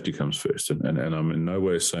 obviously safety comes first, and I'm in no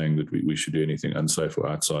way saying that we should do anything unsafe or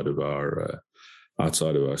outside of our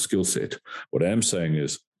skill set. What I am saying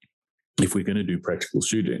is, if we're going to do practical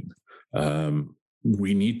shooting,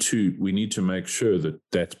 we need to make sure that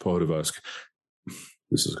that's part of us.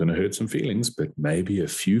 This is going to hurt some feelings, but maybe a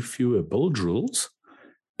few fewer bull drills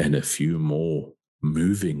and a few more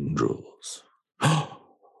moving drills.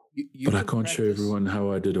 But I can't show everyone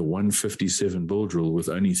how I did a 157 bull drill with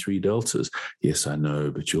only 3 deltas. Yes, I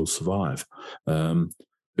know, but you'll survive.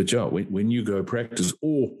 But yeah, when you go practice,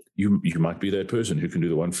 or you might be that person who can do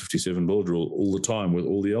the 157 bull drill all the time with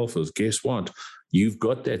all the alphas. Guess what? You've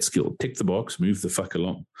got that skill. Tick the box, move the fuck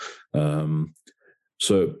along.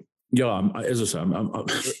 So yeah, as I say, I'm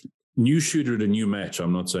new shooter at a new match.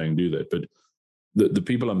 I'm not saying do that, but the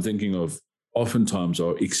people I'm thinking of oftentimes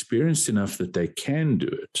are experienced enough that they can do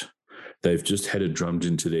it. They've just had it drummed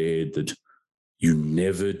into their head that you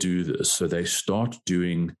never do this. So they start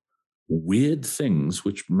doing weird things,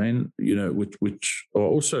 which are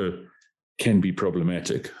also can be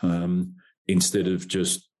problematic, instead of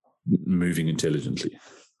just moving intelligently.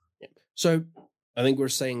 So I think we're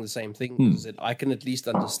saying the same thing, is that I can at least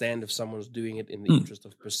understand if someone's doing it in the interest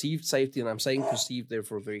of perceived safety. And I'm saying perceived there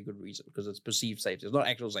for a very good reason, because it's perceived safety. It's not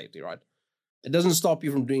actual safety, right? It doesn't stop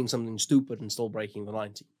you from doing something stupid and still breaking the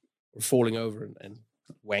 90 or falling over and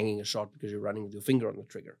wanging a shot because you're running with your finger on the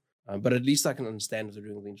trigger. But at least I can understand if they're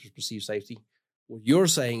doing it in the interest of perceived safety. What you're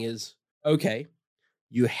saying is, okay,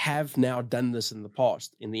 you have now done this in the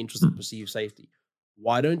past in the interest of perceived safety.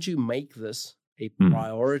 Why don't you make this a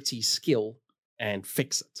priority skill and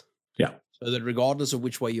fix it? Yeah. So that regardless of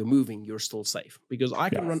which way you're moving, you're still safe. Because I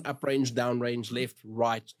can run up range, down range, left,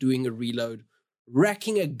 right, doing a reload,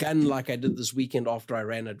 racking a gun like I did this weekend after I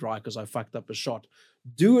ran a dry because I fucked up a shot,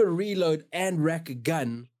 do a reload and rack a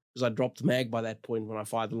gun because I dropped the mag by that point when I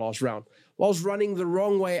fired the last round, whilst running the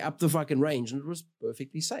wrong way up the fucking range, and it was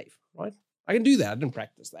perfectly safe, right? I can do that. I didn't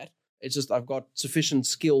practice that. It's just I've got sufficient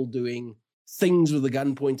skill doing things with the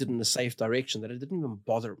gun pointed in a safe direction that it didn't even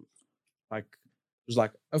bother me. Like, it was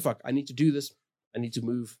like, oh fuck, I need to do this. I need to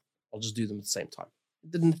move. I'll just do them at the same time.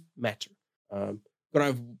 It didn't matter. Could I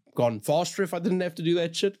have gone faster if I didn't have to do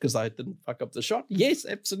that shit because I didn't fuck up the shot? Yes,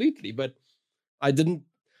 absolutely. But I didn't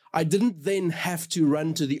then have to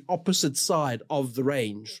run to the opposite side of the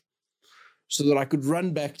range so that I could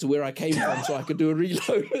run back to where I came from so I could do a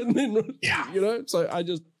reload. And then, so I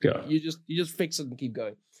just, you just fix it and keep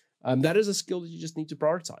going. That is a skill that you just need to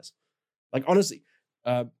prioritize. Like, honestly,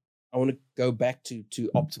 I want to go back to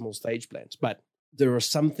optimal stage plans, but there are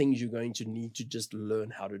some things you're going to need to just learn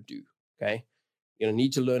how to do. Okay. You're going to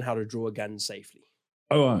need to learn how to draw a gun safely.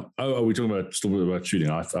 Oh, are we talking still about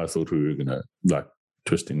shooting? I thought we were going to, like,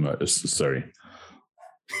 twisting motors. Sorry.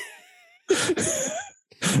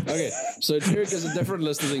 Okay, so Derek has a different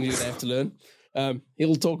list of things you're going to have to learn.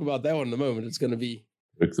 He'll talk about that one in a moment. It's going to be...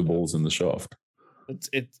 Pick the balls in the shaft.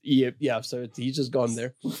 So he's just gone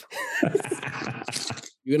there.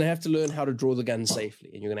 You're going to have to learn how to draw the gun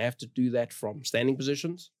safely, and you're going to have to do that from standing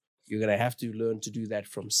positions. You're going to have to learn to do that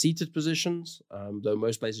from seated positions, though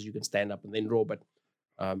most places you can stand up and then draw, but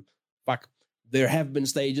there have been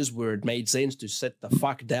stages where it made sense to sit the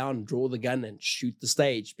fuck down, draw the gun, and shoot the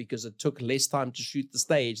stage because it took less time to shoot the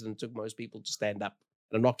stage than it took most people to stand up.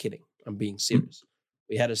 And I'm not kidding. I'm being serious.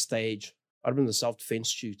 We had a stage, I'd been the self-defense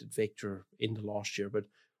shoot at Vector in the last year, but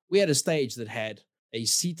we had a stage that had a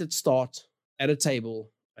seated start at a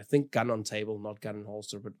table, I think gun on table, not gun and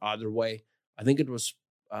holster, but either way, I think it was,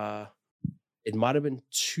 it might have been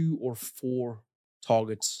 2 or 4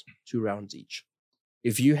 targets, 2 rounds each.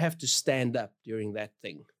 If you have to stand up during that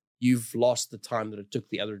thing, you've lost the time that it took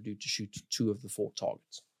the other dude to shoot 2 of the 4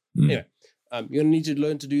 targets. Anyway, you're going to need to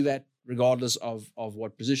learn to do that regardless of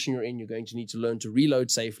what position you're in. You're going to need to learn to reload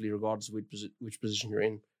safely regardless of which position you're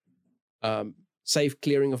in. Safe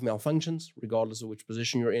clearing of malfunctions regardless of which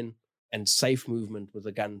position you're in. And safe movement with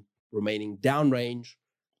the gun remaining downrange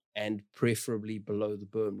and preferably below the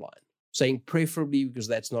berm line. Saying preferably because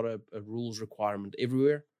that's not a rules requirement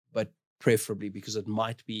everywhere, but preferably because it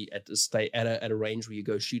might be at a range where you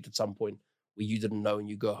go shoot at some point where you didn't know and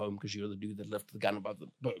you go home because you're the dude that lifted the gun above the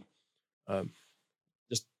berm.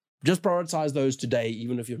 Just prioritize those today,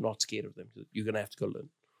 even if you're not scared of them. You're going to have to go learn.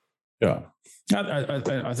 Yeah,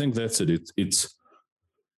 I think that's it.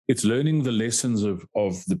 It's learning the lessons of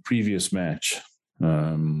the previous match,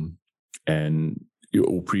 or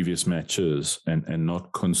previous matches, and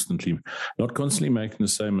not constantly making the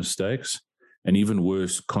same mistakes, and even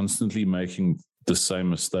worse, constantly making the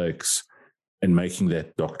same mistakes and making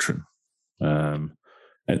that doctrine. And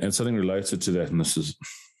something related to that, and this is,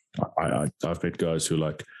 I've met guys who are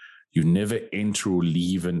like, you never enter or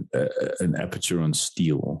leave an aperture on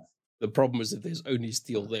steel. The problem is that there's only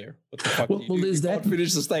steel there. What the fuck do you do? There's You that. can't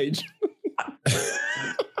finish the stage.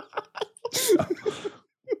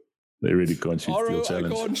 They really can't shoot steel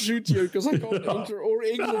challenge. I can't shoot you because I can't enter or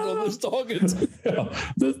exit on this target. Yeah,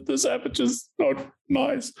 this aperture's not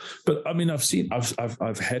nice. But I mean,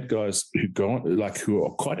 I've had guys who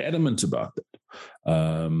are quite adamant about that.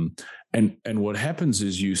 And what happens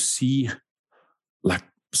is you see like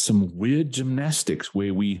some weird gymnastics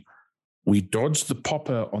where we dodge the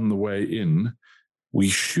popper on the way in, we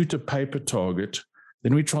shoot a paper target,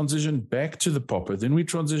 then we transition back to the popper, then we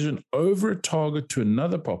transition over a target to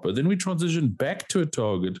another popper, then we transition back to a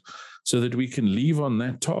target so that we can leave on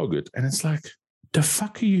that target. And it's like, the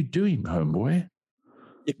fuck are you doing, homeboy?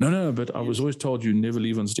 No, but I was always told you never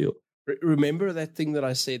leave on steel. Remember that thing that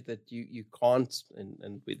I said that you can't,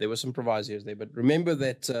 and there were some provisos there, but remember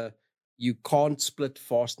that you can't split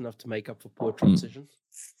fast enough to make up for poor transition.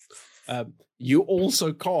 You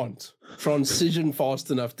also can't transition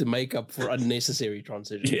fast enough to make up for unnecessary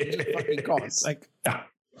transition. You just fucking can't. Like,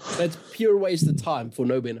 that's pure waste of time for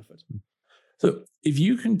no benefit. So if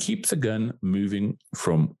you can keep the gun moving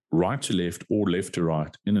from right to left or left to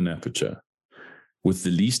right in an aperture with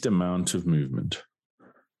the least amount of movement,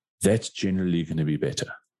 that's generally going to be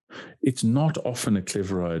better. It's not often a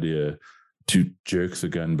clever idea to jerk the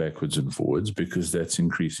gun backwards and forwards because that's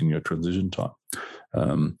increasing your transition time.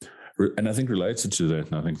 And I think related to that,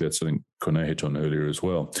 and I think that's something Corné hit on earlier as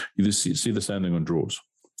well, you see the standing on draws.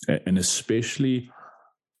 And especially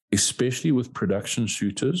with production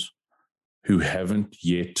shooters who haven't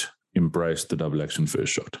yet embraced the double action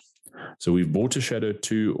first shot. So we've bought a Shadow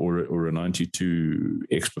 2 or a 92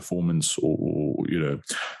 X Performance or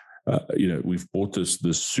we've bought this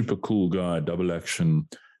super cool guy, double action,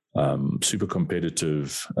 super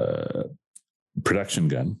competitive production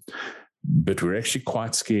gun. But we're actually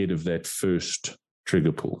quite scared of that first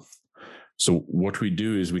trigger pull. So what we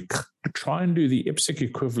do is we try and do the IPSC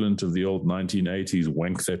equivalent of the old 1980s,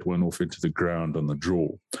 wank that one off into the ground on the draw.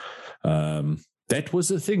 That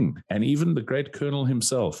was a thing. And even the great Colonel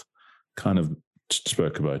himself kind of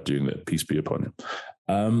spoke about doing that. Peace be upon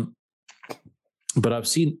him. But I've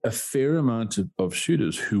seen a fair amount of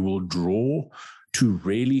shooters who will draw to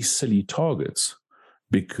really silly targets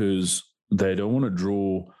because they don't want to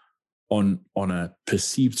draw on a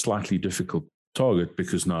perceived slightly difficult target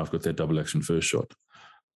because now I've got that double action first shot.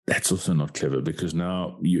 That's also not clever because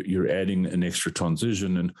now you're adding an extra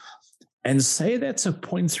transition and say that's a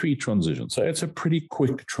 0.3 transition. So it's a pretty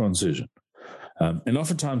quick transition. And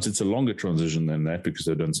oftentimes it's a longer transition than that because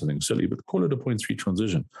they've done something silly, but call it a 0.3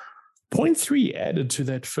 transition. 0.3 added to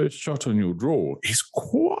that first shot on your draw is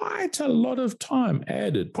quite a lot of time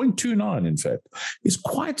added. 0.29, in fact, is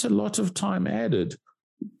quite a lot of time added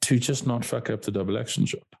to just not fuck up the double action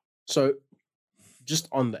shot. So just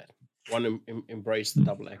on that, embrace the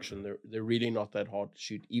double action. They're really not that hard to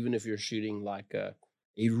shoot, even if you're shooting like a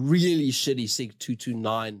really shitty SIG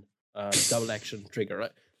 229 double action trigger,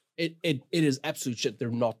 right? It is absolute shit.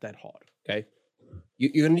 They're not that hard, okay?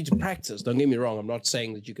 You're going to need to practice. Don't get me wrong. I'm not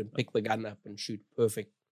saying that you can pick the gun up and shoot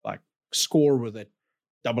perfect, like score with it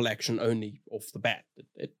double action only off the bat.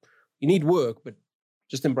 You need work, but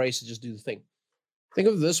just embrace it, just do the thing. Think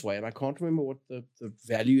of it this way, and I can't remember what the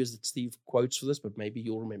value is that Steve quotes for this, but maybe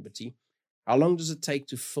you'll remember, T. How long does it take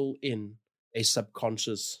to fill in a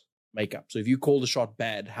subconscious makeup? So if you call the shot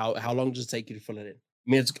bad, how long does it take you to fill it in? I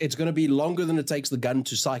mean, it's going to be longer than it takes the gun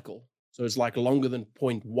to cycle. So it's like longer than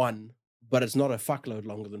 0.1, but it's not a fuckload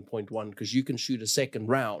longer than 0.1 because you can shoot a second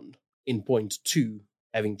round in 0.2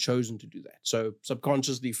 having chosen to do that. So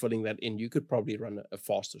subconsciously filling that in, you could probably run a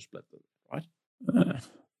faster split than that, right?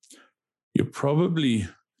 You're probably,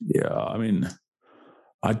 I mean,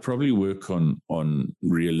 I'd probably work on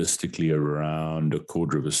realistically around a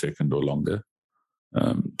quarter of a second or longer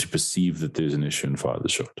to perceive that there's an issue and fire the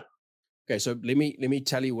shot. Okay, so let me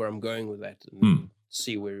tell you where I'm going with that and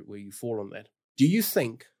see where you fall on that. Do you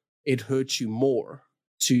think it hurts you more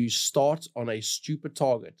to start on a stupid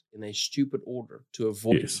target in a stupid order to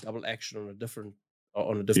avoid double action on a different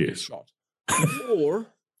shot, or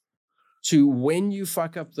to when you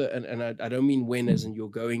fuck up and I don't mean when as in you're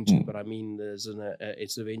going to, but I mean there's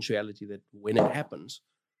it's an eventuality that when it happens,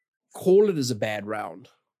 call it as a bad round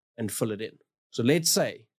and fill it in. So let's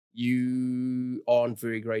say you aren't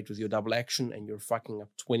very great with your double action and you're fucking up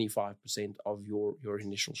 25% of your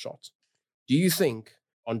initial shots. Do you think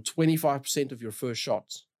on 25% of your first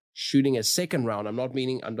shots, shooting a second round, I don't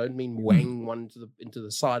mean wanging one into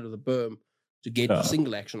the side of the berm to get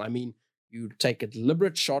single action. I mean, you take a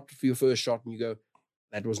deliberate shot for your first shot and you go,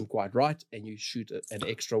 that wasn't quite right, and you shoot an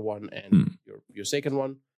extra one and your second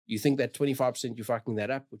one. You think that 25% you're fucking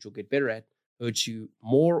that up, which you'll get better at, hurts you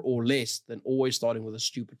more or less than always starting with a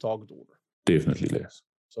stupid target order? Definitely less.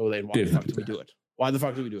 So then why the fuck do we do it? Why the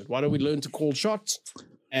fuck do we do it? Why don't we learn to call shots?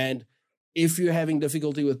 And if you're having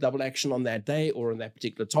difficulty with double action on that day or on that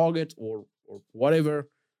particular target or whatever,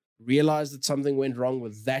 realize that something went wrong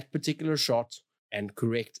with that particular shot and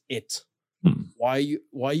correct it. Why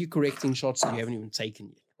are you correcting shots that you haven't even taken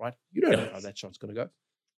yet, right? You don't know how that shot's going to go.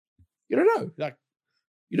 You don't know. Like,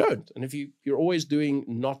 you don't. And if you're always doing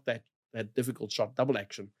not that difficult shot, double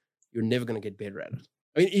action, you're never going to get better at it.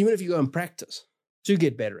 I mean, even if you go and practice to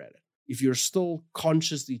get better at it, if you're still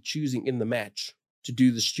consciously choosing in the match to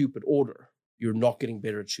do the stupid order, you're not getting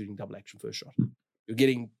better at shooting double action first shot. You're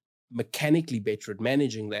getting mechanically better at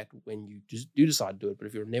managing that when you do decide to do it. But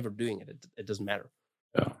if you're never doing it, it doesn't matter.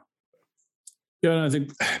 Yeah, and I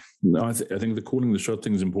think the calling the shot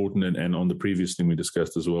thing is important, and on the previous thing we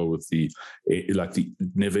discussed as well with the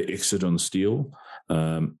never exit on steel.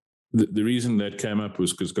 The reason that came up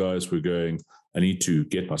was because guys were going, I need to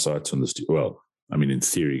get my sights on the steel. Well, I mean, in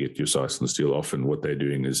theory, get your sights on the steel. Often what they're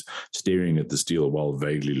doing is staring at the steel while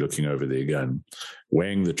vaguely looking over their gun,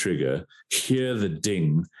 weighing the trigger, hear the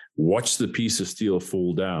ding, watch the piece of steel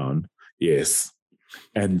fall down,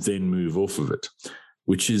 and then move off of it,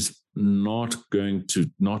 which is not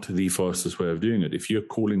the fastest way of doing it. If you're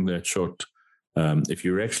calling that shot, if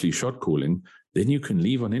you're actually shot calling, then you can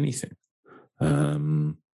leave on anything.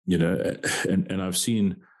 And I've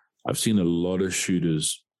seen a lot of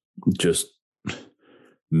shooters just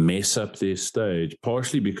mess up their stage,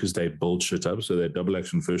 partially because they build shit up. So their double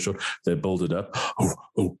action first shot, they build it up.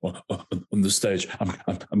 On the stage,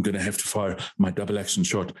 I'm going to have to fire my double action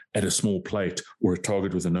shot at a small plate or a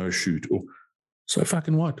target with a no shoot. Or so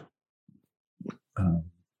fucking what?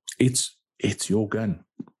 It's your gun.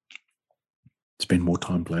 Spend more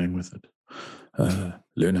time playing with it.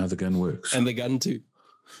 Learn how the gun works, and the gun too.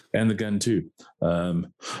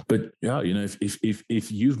 But yeah,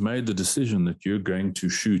 if you've made the decision that you're going to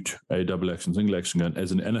shoot a double action, single action gun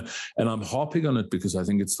and I'm harping on it because I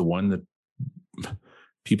think it's the one that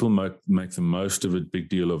people might make the most of a big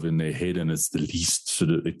deal of in their head, and it's the least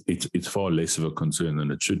sort of it's far less of a concern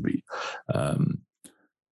than it should be.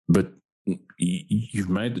 But you've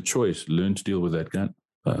made the choice. Learn to deal with that gun.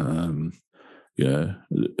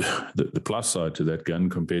 The plus side to that gun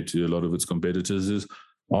compared to a lot of its competitors is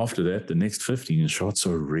after that, the next 15 shots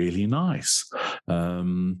are really nice.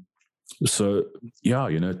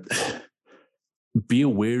 Be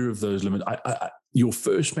aware of those limits. Your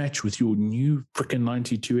first match with your new freaking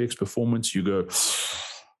 92X performance, you go,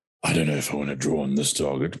 I don't know if I want to draw on this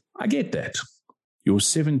target. I get that. Your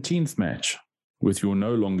 17th match with your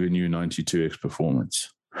no longer new 92X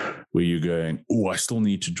performance, where you're going, I still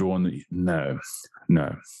need to draw on the... No.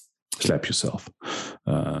 Slap yourself.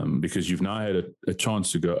 Because you've now had a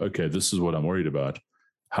chance to go, okay, this is what I'm worried about.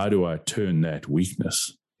 How do I turn that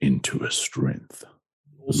weakness into a strength?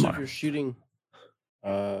 Also, if you're shooting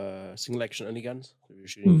single action only guns, if you're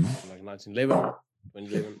shooting like 1911,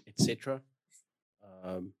 2011, etc.,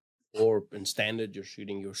 or in standard, you're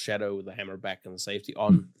shooting your shadow with the hammer back and the safety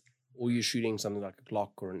on, or you're shooting something like a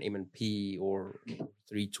Glock or an M&P or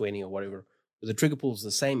 320 or whatever, but the trigger pull is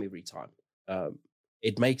the same every time.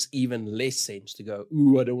 It makes even less sense to go,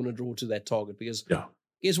 ooh, I don't want to draw to that target, because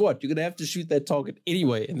guess what? You're going to have to shoot that target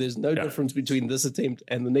anyway, and there's no difference between this attempt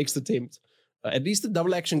and the next attempt. At least the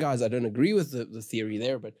double action guys, I don't agree with the theory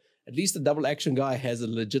there, but at least the double action guy has a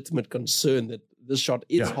legitimate concern that this shot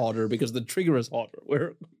is harder because the trigger is harder.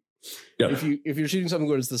 Where if you're shooting something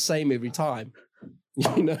where it's the same every time,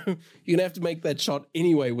 you know, you're gonna have to make that shot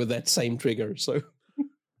anyway with that same trigger. So,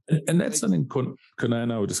 and that's something Kunai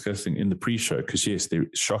and I were discussing in the pre-show, because yes,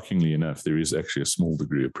 shockingly enough, there is actually a small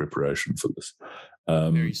degree of preparation for this.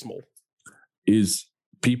 Very small. Is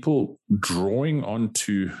people drawing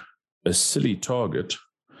onto a silly target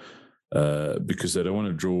because they don't want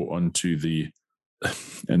to draw onto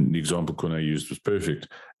and the example Kunai used was perfect,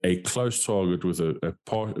 a close target with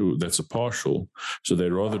that's a partial, so they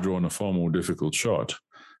rather draw on a far more difficult shot,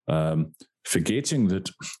 forgetting that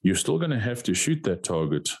you're still going to have to shoot that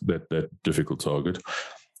target, that difficult target.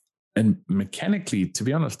 And mechanically, to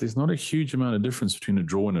be honest, there's not a huge amount of difference between a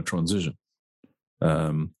draw and a transition.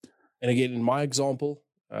 And again, in my example,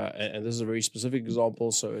 and this is a very specific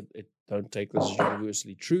example, so it don't take this as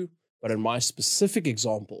universally true, but in my specific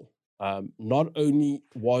example, not only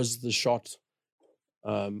was the shot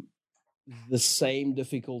the same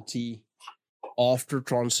difficulty after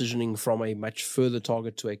transitioning from a much further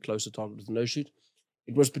target to a closer target with no shoot,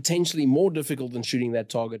 it was potentially more difficult than shooting that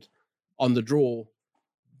target on the draw,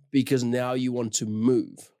 because now you want to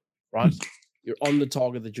move, right? You're on the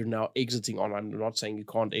target that you're now exiting on. I'm not saying you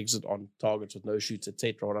can't exit on targets with no shoots,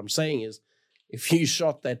 etc. What I'm saying is, if you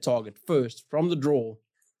shot that target first from the draw,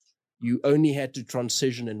 you only had to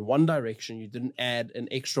transition in one direction. You didn't add an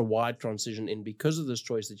extra wide transition in because of this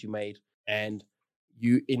choice that you made. And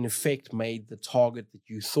you, in effect, made the target that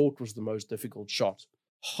you thought was the most difficult shot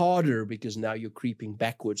harder, because now you're creeping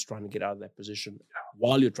backwards trying to get out of that position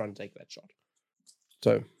while you're trying to take that shot.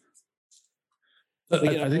 So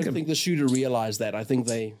I don't think the shooter realized that. I think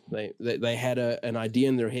they had an idea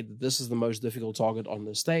in their head that this is the most difficult target on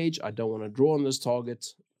the stage. I don't want to draw on this target.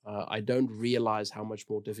 I don't realize how much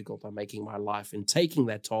more difficult I'm making my life in taking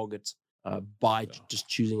that target by just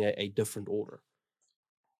choosing a different order.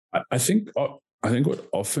 I think what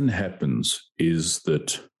often happens is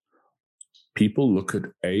that people look at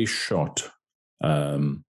a shot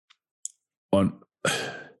on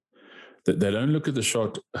that they don't look at the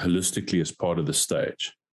shot holistically as part of the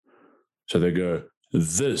stage. So they go,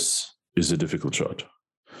 this is a difficult shot.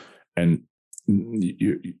 And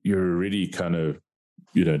you're already kind of,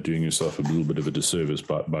 doing yourself a little bit of a disservice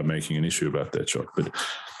by making an issue about that shot. But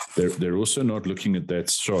they're also not looking at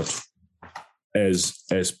that shot as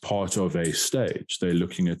part of a stage. They're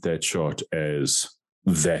looking at that shot as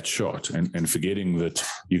that shot and forgetting that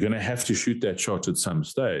you're going to have to shoot that shot at some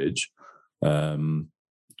stage.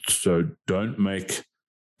 So don't make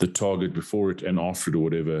the target before it and after it or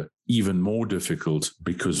whatever even more difficult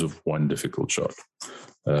because of one difficult shot.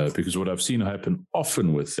 Because what I've seen happen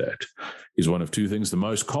often with that is one of two things. The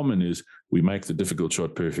most common is we make the difficult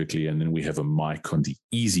shot perfectly, and then we have a mic on the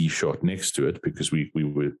easy shot next to it because we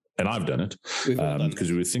were, and I've done it,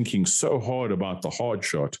 because we were thinking so hard about the hard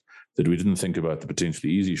shot that we didn't think about the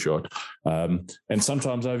potentially easy shot. And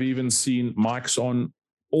sometimes I've even seen mics on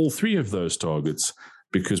all three of those targets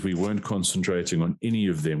because we weren't concentrating on any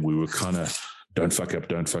of them. We were kind of, don't fuck up,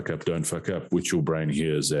 don't fuck up, don't fuck up, which your brain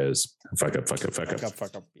hears as fuck up, fuck up, fuck up. Fuck up,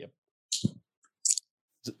 fuck up, yep.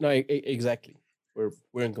 No, exactly. We're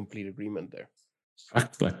in complete agreement there.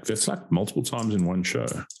 Like that's like multiple times in one show.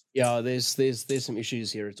 Yeah, there's some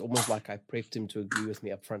issues here. It's almost like I prepped him to agree with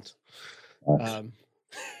me up front.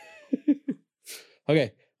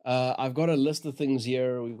 Okay, I've got a list of things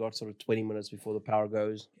here. We've got sort of 20 minutes before the power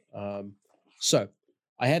goes. So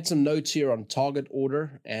I had some notes here on target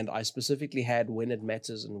order, and I specifically had when it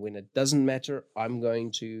matters and when it doesn't matter. I'm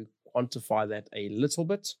going to quantify that a little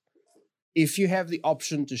bit. If you have the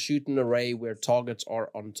option to shoot an array where targets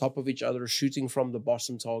are on top of each other, shooting from the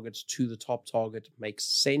bottom target to the top target makes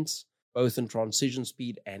sense, both in transition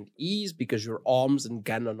speed and ease, because your arms and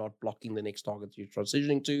gun are not blocking the next target you're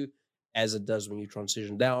transitioning to, as it does when you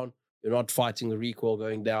transition down. You're not fighting the recoil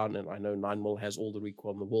going down, and I know 9mm has all the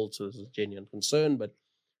recoil in the world, so this is a genuine concern, but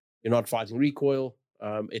you're not fighting recoil.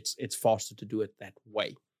 It's faster to do it that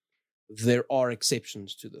way. There are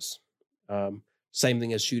exceptions to this. Same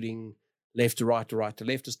thing as shooting left to right to right to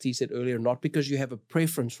left, as T said earlier, not because you have a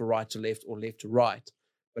preference for right to left or left to right,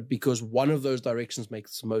 but because one of those directions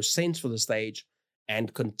makes the most sense for the stage,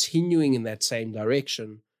 and continuing in that same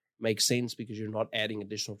direction makes sense because you're not adding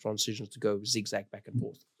additional transitions to go zigzag back and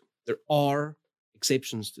forth. There are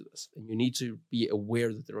exceptions to this, and you need to be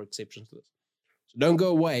aware that there are exceptions to this. So don't go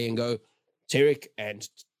away and go, Tarek and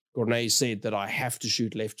Corneille said that I have to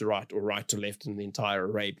shoot left to right or right to left in the entire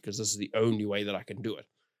array because this is the only way that I can do it.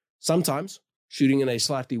 Sometimes shooting in a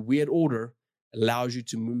slightly weird order allows you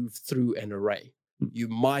to move through an array. You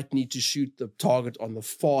might need to shoot the target on the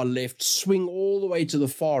far left, swing all the way to the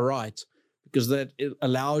far right, because that it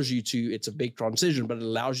allows you to, it's a big transition, but it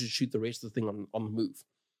allows you to shoot the rest of the thing on the move,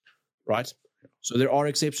 right? So there are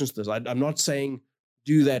exceptions to this. I'm not saying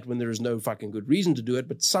do that when there is no fucking good reason to do it,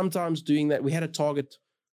 but sometimes doing that, we had a target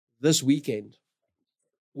this weekend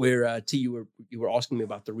where you were asking me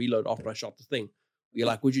about the reload after I shot the thing. You're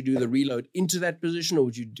like, would you do the reload into that position or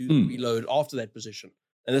would you do the reload after that position?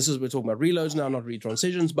 And this is, we're talking about reloads now, not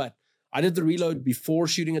retransitions, but I did the reload before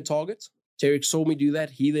shooting a target. Tarek saw me do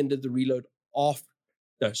that. He then did the reload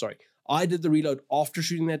I did the reload after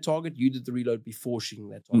shooting that target. You did the reload before shooting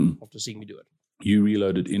that target after seeing me do it. You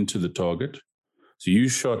reloaded into the target. So you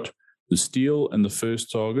shot the steel and the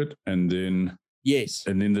first target and then... Yes.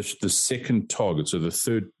 And then the second target, so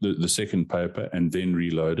the second paper, and then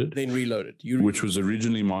reloaded. Which was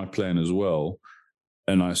originally my plan as well.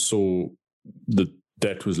 And I saw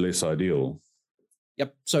that was less ideal.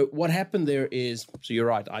 Yep. So what happened there is, so you're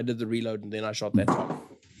right, I did the reload and then I shot that target.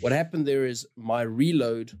 What happened there is my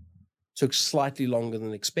reload took slightly longer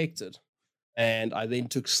than expected. And I then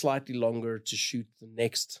took slightly longer to shoot the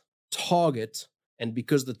next target. And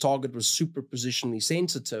because the target was super positionally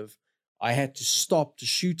sensitive, I had to stop to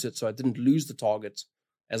shoot it so I didn't lose the target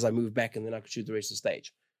as I moved back, and then I could shoot the rest of the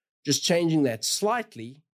stage. Just changing that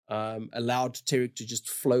slightly allowed Tarek to just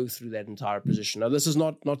flow through that entire position. Now, this is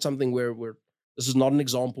not something where this is not an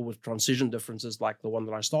example with transition differences like the one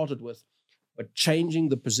that I started with, but changing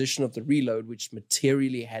the position of the reload, which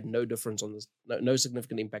materially had no difference on this, no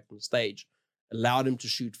significant impact on the stage, allowed him to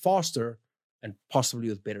shoot faster and possibly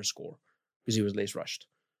with better score because he was less rushed.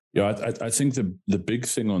 Yeah, I think the big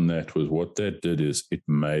thing on that was what that did is it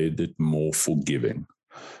made it more forgiving.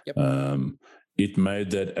 Yep. It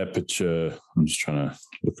made that aperture. I'm just trying to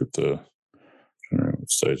look at I don't know what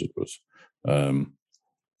stage it was.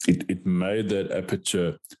 It made that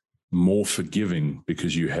aperture more forgiving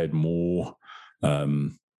because you had more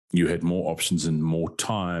options and more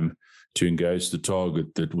time to engage the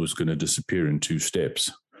target that was going to disappear in 2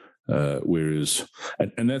 steps. Whereas,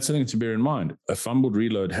 and that's something to bear in mind, a fumbled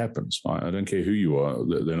reload happens. I don't care who you are.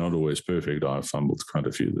 They're not always perfect. I've fumbled quite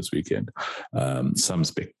a few this weekend, some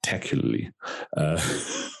spectacularly. We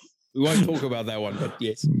won't talk about that one, but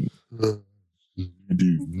yes. You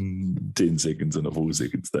do 10 seconds in a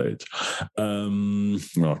 4-second stage.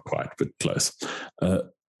 Not quite, but close.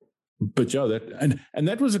 But yeah,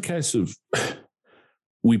 that was a case of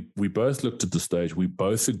we both looked at the stage. We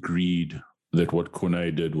both agreed that what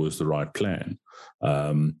Corneille did was the right plan.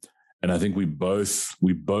 And I think we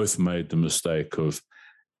both made the mistake of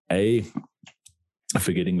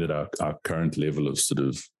forgetting that our current level of sort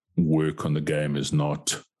of work on the game is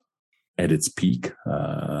not at its peak.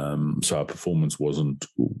 So our performance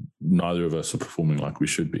neither of us are performing like we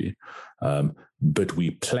should be. But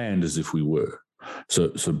we planned as if we were.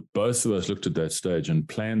 So both of us looked at that stage and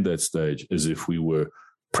planned that stage as if we were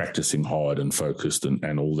practicing hard and focused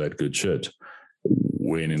and all that good shit,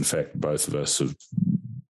 when in fact both of us have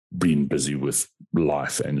been busy with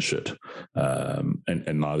life and shit,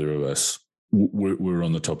 and neither of us were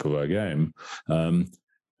on the top of our game,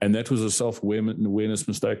 and that was a self-awareness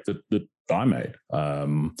mistake that I made,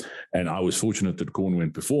 and I was fortunate that Corn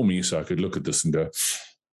went before me, so I could look at this and go,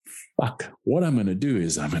 fuck, what I'm going to do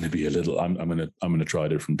is I'm going to try a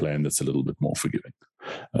different plan that's a little bit more forgiving.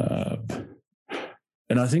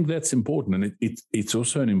 And I think that's important. And it's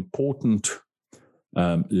also an important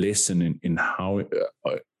lesson in how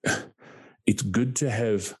it's good to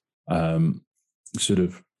have sort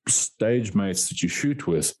of stage mates that you shoot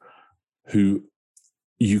with who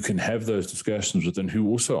you can have those discussions with and who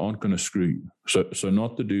also aren't going to screw you. So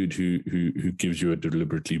not the dude who gives you a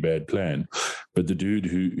deliberately bad plan, but the dude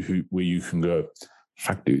who where you can go,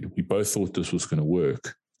 fuck, dude, we both thought this was going to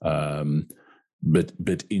work.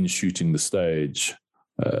 But in shooting the stage,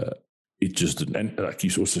 it just didn't. And like you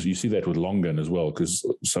see that with long gun as well, because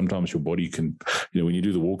sometimes your body can, when you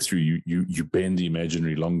do the walkthrough, you bend the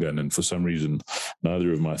imaginary long gun, and for some reason,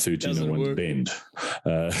 neither of my 13-01s bend.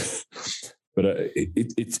 But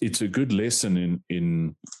it's a good lesson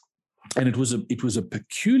in, and it was a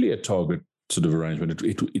peculiar target sort of arrangement.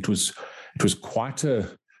 It was quite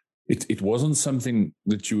it wasn't something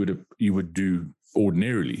that you would do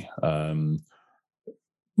ordinarily.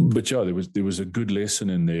 But yeah, there was a good lesson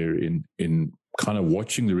in there in kind of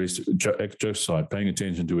watching the rest, joke aside, paying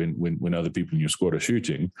attention to when other people in your squad are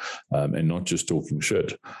shooting, and not just talking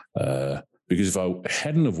shit. Because if I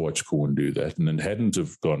hadn't have watched Corn do that and then hadn't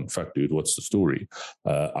have gone, fuck, dude, what's the story?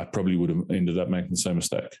 I probably would have ended up making the same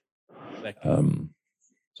mistake. Exactly.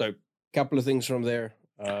 So a couple of things from there.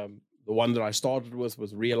 The one that I started with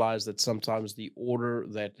was realize that sometimes the order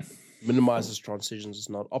that minimizes transitions is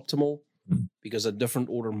not optimal, because a different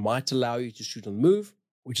order might allow you to shoot on the move,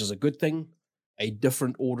 which is a good thing. A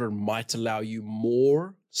different order might allow you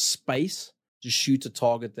more space to shoot a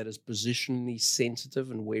target that is positionally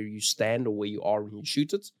sensitive and where you stand or where you are when you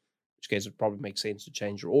shoot it, in which case it probably makes sense to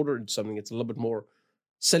change your order into something that's a little bit more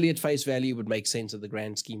silly at face value, would make sense of the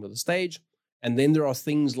grand scheme of the stage. And then there are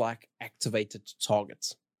things like activated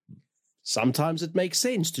targets. Sometimes it makes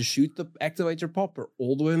sense to shoot the activator popper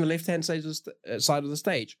all the way on the left-hand side of the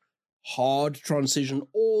stage, hard transition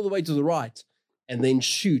all the way to the right, and then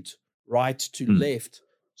shoot right to left,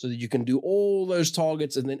 so that you can do all those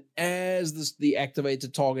targets, and then as the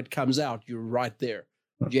activated target comes out, you're right there.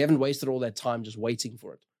 You haven't wasted all that time just waiting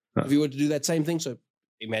for it. If you were to do that same thing, so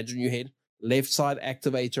imagine you hit left side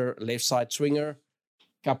activator, left side swinger,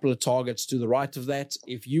 couple of targets to the right of that.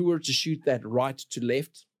 If you were to shoot that right to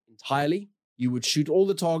left entirely, you would shoot all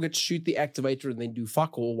the targets, shoot the activator, and then do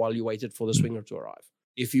fuck all while you waited for the swinger to arrive.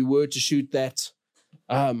 If you were to shoot that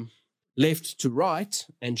left to right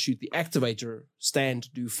and shoot the activator,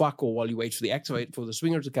 stand, do fuck all while you wait for the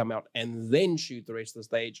swinger to come out, and then shoot the rest of the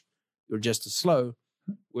stage, you're just as slow.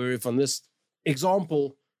 Where if on this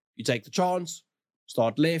example, you take the chance,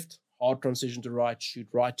 start left, hard transition to right, shoot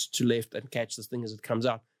right to left, and catch this thing as it comes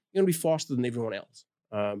out, you're going to be faster than everyone else.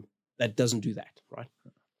 That doesn't do that, right?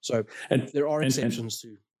 So there are exceptions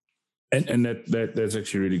to. And that's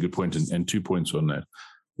actually a really good point, and 2 points on that.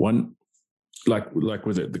 One, like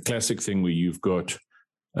with it, the classic thing where you've got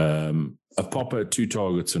a popper, 2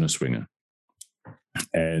 targets, and a swinger,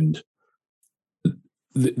 and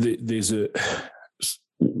there's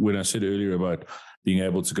when I said earlier about being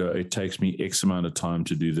able to go, it takes me X amount of time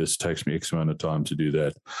to do this, takes me X amount of time to do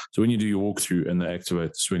that. So when you do your walkthrough and they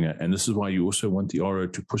activate the swinger, and this is why you also want the RO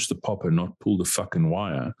to push the popper, not pull the fucking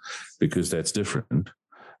wire, because that's different,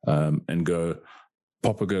 and go,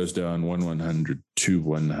 popper goes down 100,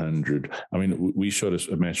 200. I mean, we shot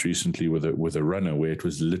a match recently with a runner where it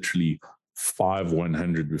was literally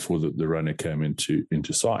 500 before the runner came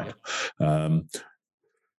into sight.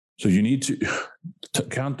 So you need to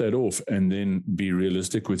count that off and then be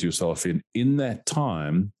realistic with yourself. In that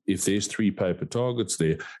time, if there's 3 paper targets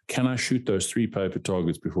there, can I shoot those 3 paper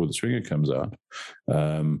targets before the swinger comes out?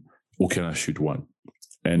 Or can I shoot 1?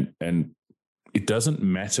 And it doesn't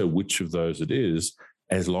matter which of those it is,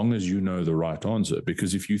 as long as you know the right answer.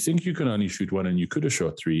 Because if you think you can only shoot 1 and you could have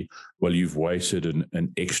shot 3, well, you've wasted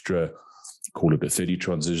an extra, call it a 30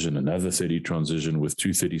 transition, another 30 transition with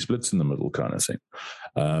 2 30 splits in the middle kind of thing.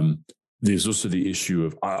 There's also the issue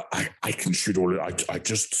of, I can shoot all, I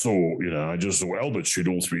just saw Albert shoot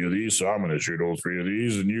all 3 of these, so I'm going to shoot all 3 of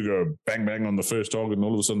these, and you go bang, bang on the first target, and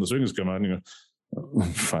all of a sudden the swingers come out, and you go, oh,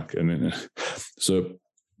 fuck. And then, so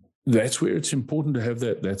that's where it's important to have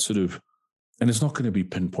that sort of, and it's not going to be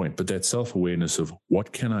pinpoint, but that self-awareness of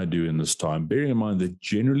what can I do in this time? Bearing in mind that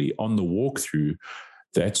generally on the walkthrough,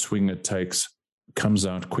 that swinger comes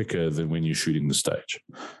out quicker than when you're shooting the stage.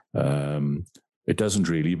 It doesn't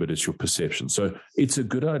really, but it's your perception. So it's a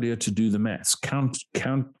good idea to do the maths, count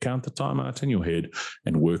the time out in your head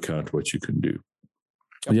and work out what you can do.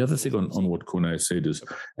 The other thing on what Corne said is,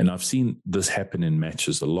 and I've seen this happen in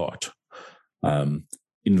matches a lot,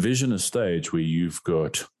 envision a stage where you've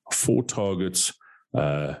got 4 targets,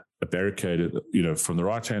 a barricaded, from the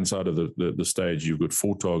right-hand side of the stage, you've got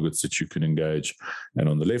 4 targets that you can engage. And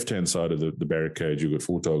on the left-hand side of the barricade, you've got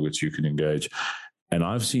 4 targets you can engage. And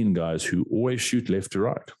I've seen guys who always shoot left to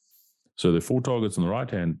right. So the 4 targets on the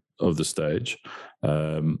right-hand of the stage,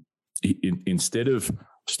 instead of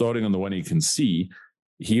starting on the one he can see,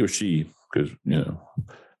 he or she, because,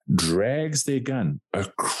 drags their gun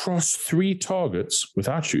across 3 targets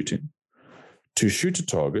without shooting to shoot a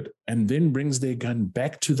target, and then brings their gun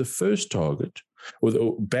back to the first target,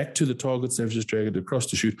 or back to the targets they've just dragged across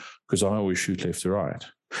to shoot, because I always shoot left to right.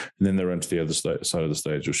 And then they run to the other side of the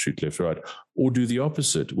stage or shoot left to right. Or do the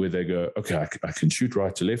opposite, where they go, okay, I can shoot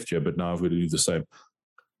right to left here, but now I've got to do the same.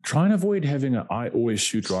 Try and avoid having I always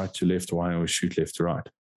shoot right to left, or I always shoot left to right.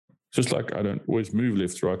 Just like I don't always move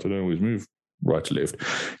left to right, I don't always move right to left.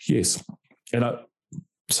 Yes. And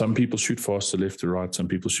some people shoot faster left to right. Some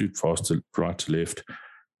people shoot faster right to left.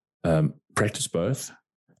 Practice both.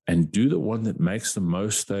 and do the one that makes the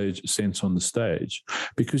most sense on the stage.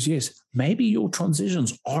 Because yes, maybe your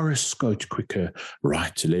transitions are a scotch quicker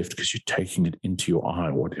right to left because you're taking it into your eye.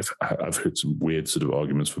 Whatever. I've heard some weird sort of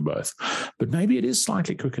arguments for both, but maybe it is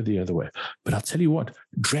slightly quicker the other way. But I'll tell you what,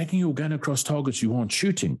 dragging your gun across targets you aren't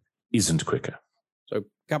shooting isn't quicker. So a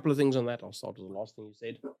couple of things on that. I'll start with the last thing you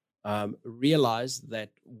said. Realize that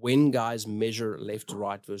when guys measure left to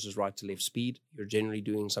right versus right to left speed, you're generally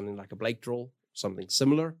doing something like a Blake draw, something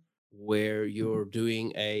similar, where you're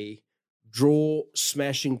doing a draw,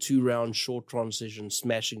 smashing 2 rounds, short transition,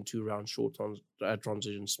 smashing 2 rounds, short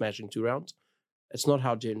transition, smashing 2 rounds. That's not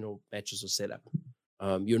how general matches are set up.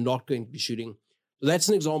 You're not going to be shooting. So that's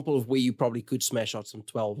an example of where you probably could smash out some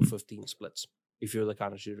 12 or 15 splits if you're the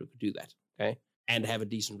kind of shooter who could do that, okay, and have a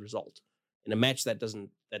decent result. In a match, that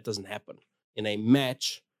doesn't happen. In a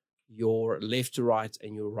match, your left to right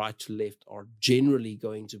and your right to left are generally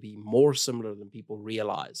going to be more similar than people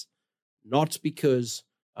realize. Not because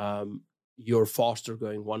you're faster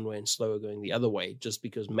going one way and slower going the other way, just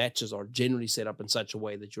because matches are generally set up in such a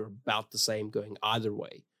way that you're about the same going either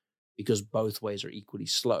way, because both ways are equally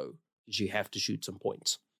slow, because you have to shoot some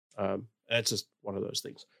points. That's just one of those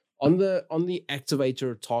things. On the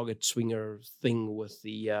activator target swinger thing with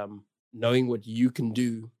the knowing what you can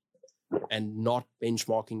do and not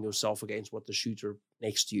benchmarking yourself against what the shooter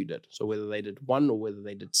next to you did. So whether they did 1 or whether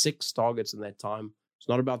they did 6 targets in that time, it's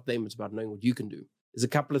not about them. It's about knowing what you can do. There's a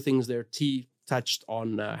couple of things there. T touched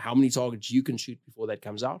on how many targets you can shoot before that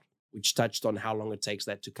comes out, which touched on how long it takes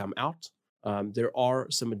that to come out. There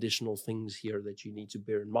are some additional things here that you need to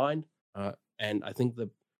bear in mind. And I think the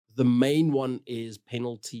main one is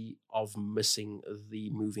penalty of missing the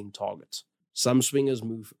moving target. Some swingers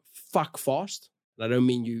move fuck fast. And I don't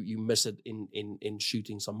mean you miss it in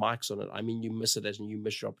shooting some mics on it. I mean you miss it as in you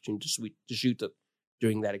miss your opportunity to shoot it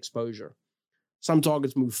during that exposure. Some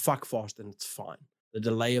targets move fuck fast and it's fine. The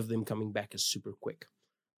delay of them coming back is super quick.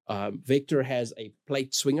 Vector has a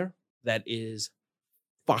plate swinger that is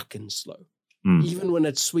fucking slow. Even when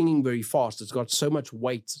it's swinging very fast, it's got so much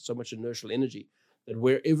weight, so much inertial energy that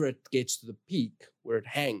wherever it gets to the peak, where it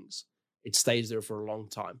hangs, it stays there for a long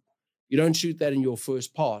time. You don't shoot that in your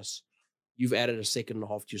first pass, you've added a second and a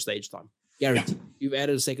half to your stage time. Guaranteed. You've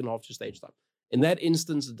added a second and a half to your stage time. In that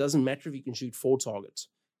instance, it doesn't matter if you can shoot 4 targets.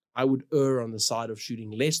 I would err on the side of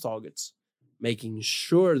shooting less targets, making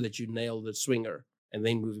sure that you nail the swinger and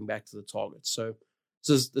then moving back to the target. So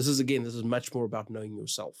this is much more about knowing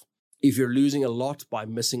yourself. If you're losing a lot by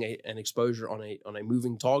missing an exposure on a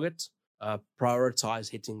moving target, prioritize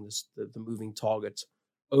hitting the moving target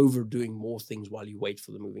over doing more things while you wait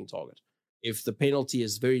for the moving target. If the penalty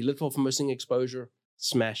is very little for missing exposure,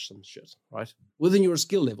 smash some shit, right? Within your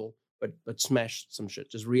skill level, but smash some shit.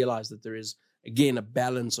 Just realize that there is, again, a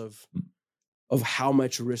balance of how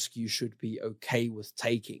much risk you should be okay with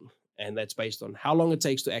taking. And that's based on how long it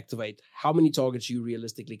takes to activate, how many targets you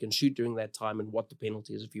realistically can shoot during that time, and what the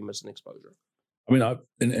penalty is if you miss an exposure. I mean,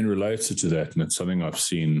 in related to that, and it's something I've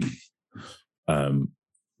seen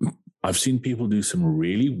people do some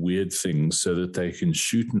really weird things so that they can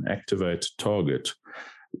shoot an activated target,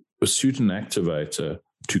 or shoot an activator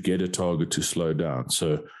to get a target to slow down.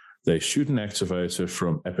 So they shoot an activator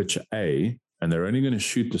from aperture A, and they're only going to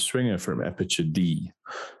shoot the swinger from aperture D.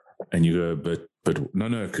 And you go, but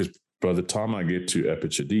no, because by the time I get to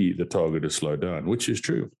aperture D, the target is slowed down, which is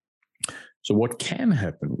true. So what can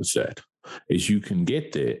happen with that is you can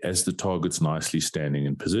get there as the target's nicely standing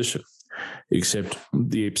in position, except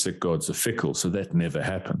the IPSC gods are fickle, so that never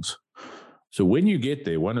happens. So when you get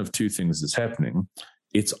there, one of two things is happening.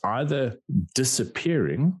 It's either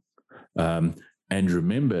disappearing, and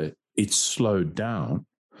remember, it's slowed down,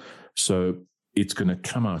 so it's going to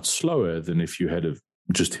come out slower than if you had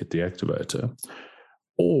just hit the activator,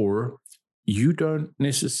 or you don't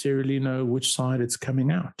necessarily know which side it's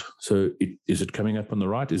coming out. So is it coming up on the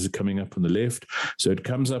right? Is it coming up on the left? So it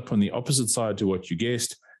comes up on the opposite side to what you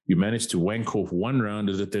guessed. You manage to wank off one round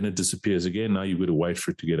of it, then it disappears again. Now you've got to wait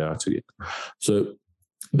for it to get out again. So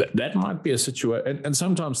that might be a situation. And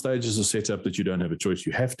sometimes stages are set up that you don't have a choice.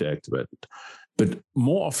 You have to activate it. But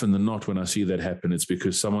more often than not, when I see that happen, it's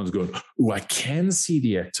because someone's going, I can see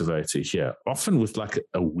the activator here, often with like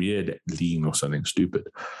a weird lean or something stupid.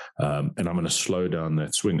 And I'm going to slow down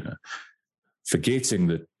that swinger, forgetting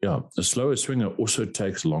that, a slower swinger also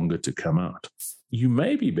takes longer to come out. You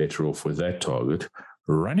may be better off with that target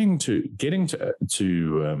getting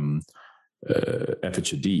to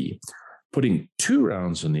aperture D, putting 2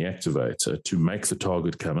 rounds in the activator to make the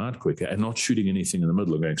target come out quicker, and not shooting anything in the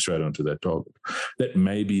middle and going straight onto that target. That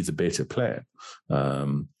may be the better plan.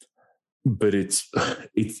 But it's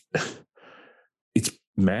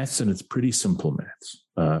maths, and it's pretty simple maths.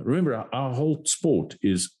 Remember, our whole sport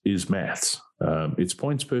is maths. It's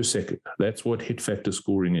points per second. That's what hit factor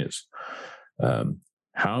scoring is.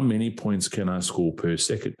 How many points can I score per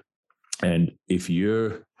second? And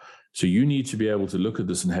so you need to be able to look at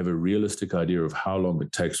this and have a realistic idea of how long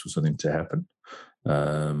it takes for something to happen.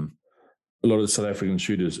 A lot of the South African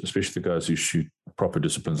shooters, especially the guys who shoot proper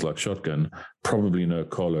disciplines like shotgun, probably know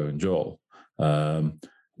Carlo and Joel.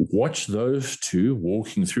 Watch those two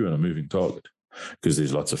walking through on a moving target, because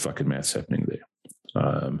there's lots of fucking maths happening there.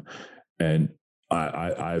 And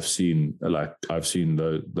I've seen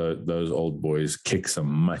those old boys kick some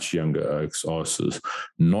much younger oaks' asses,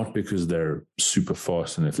 not because they're super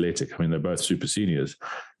fast and athletic. I mean, they're both super seniors,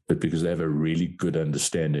 but because they have a really good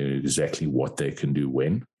understanding of exactly what they can do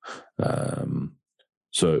when.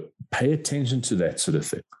 So pay attention to that sort of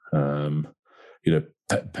thing.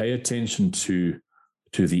 Pay attention to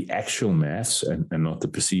the actual maths and not the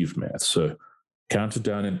perceived maths. So count it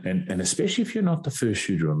down, and especially if you're not the first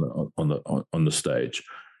shooter on the stage,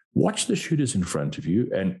 watch the shooters in front of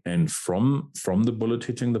you, and from the bullet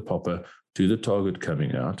hitting the popper to the target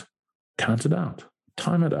coming out, count it out,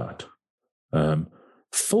 time it out,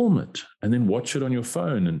 film it, and then watch it on your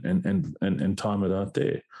phone and time it out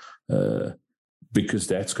there, because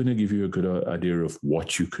that's going to give you a good idea of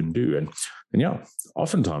what you can do. And yeah,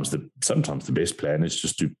 sometimes the best plan is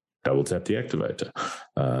just to double tap the activator,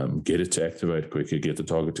 get it to activate quicker, get the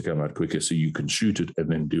target to come out quicker so you can shoot it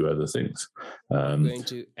and then do other things. I'm going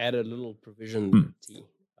to add a little provision, T,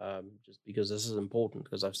 just because this is important,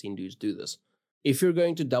 because I've seen dudes do this. If you're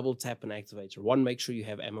going to double tap an activator, one, make sure you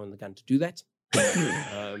have ammo in the gun to do that.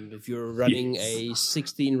 If you're running a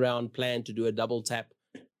 16-round plan to do a double tap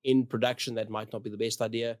in production, that might not be the best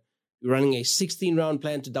idea. You're running a 16-round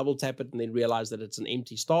plan to double tap it and then realize that it's an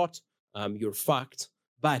empty start, you're fucked.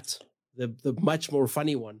 But the much more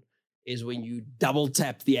funny one is when you double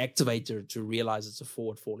tap the activator to realize it's a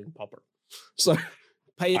forward falling popper. So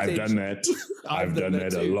pay attention. I've done that. I've done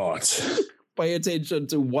that a lot. Pay attention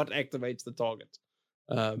to what activates the target.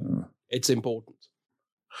 It's important.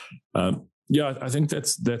 Yeah, I think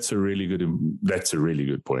that's a really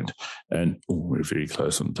good point. And we're very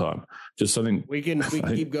close on time. Just something we can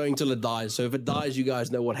keep going till it dies. So if it dies, you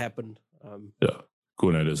guys know what happened. Yeah,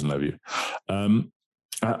 Corno doesn't love you.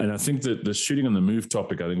 And I think that the shooting on the move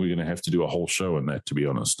topic, I think we're going to have to do a whole show on that, to be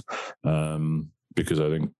honest, because I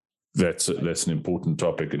think that's an important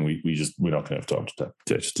topic, and we're not going to have time to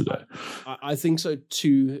touch today. I think so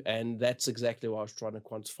too, and that's exactly why I was trying to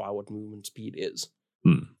quantify what movement speed is.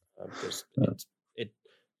 Because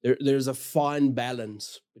there's a fine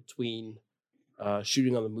balance between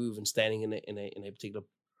shooting on the move and standing in a particular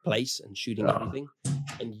place and shooting everything,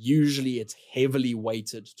 and usually it's heavily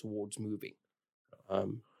weighted towards moving.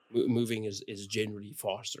 Moving is generally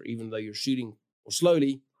faster, even though you're shooting more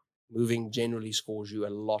slowly. Moving generally scores you a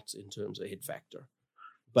lot in terms of hit factor,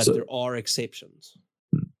 but there are exceptions.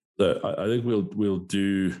 So I think we'll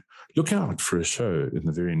look out for a show in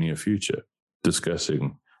the very near future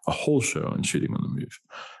discussing a whole show on shooting on the move.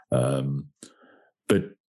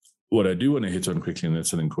 But what I do want to hit on quickly, and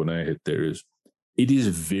that's something Corné hit there, is it is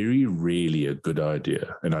very rarely a good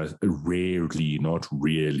idea, and very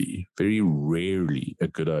rarely a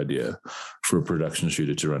good idea for a production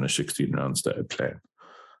shooter to run a 16-round plan,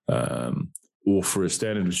 or for a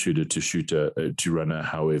standard shooter to to run a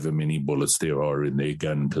however many bullets there are in their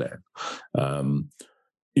gun plan.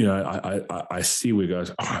 I see where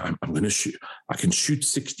guys, I'm going to shoot. I can shoot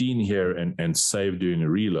 16 here and save doing a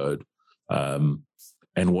reload.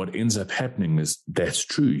 And what ends up happening is that's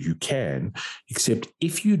true. You can, except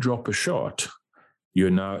if you drop a shot,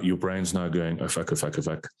 your brain's now going, oh fuck.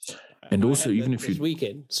 And also, even if this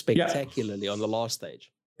weekend spectacularly on the last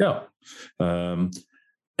stage. Yeah.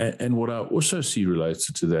 And what I also see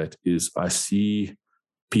related to that is I see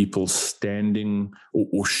people standing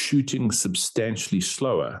or shooting substantially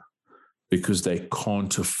slower because they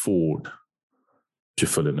can't afford to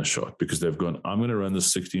fill in a shot, because they've gone, I'm going to run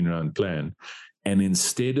this 16-round plan. And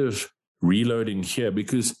instead of reloading here,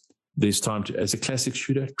 because there's time to, as a classic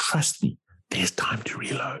shooter, trust me, there's time to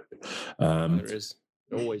reload. There is.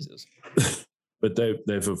 There always is. But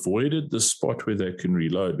they've avoided the spot where they can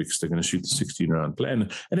reload because they're going to shoot the 16-round plan.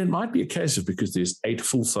 And it might be a case of because there's 8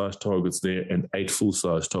 full-size targets there and 8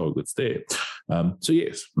 full-size targets there. So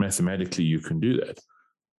yes, mathematically you can do that.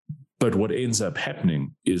 But what ends up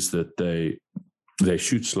happening is that they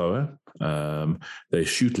shoot slower. They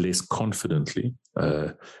shoot less confidently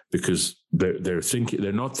because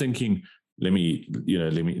they're not thinking, let me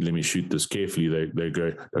shoot this carefully. They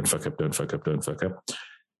go, don't fuck up.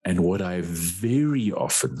 And what I very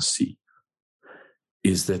often see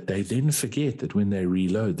is that they then forget that when they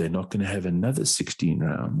reload, they're not going to have another 16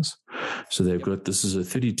 rounds. So they've got, this is a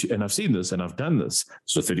 32, and I've seen this and I've done this.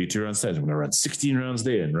 So 32 round stage, I'm going to run 16 rounds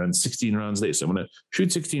there and run 16 rounds there. So I'm going to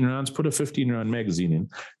shoot 16 rounds, put a 15 round magazine in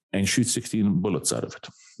and shoot 16 bullets out of it.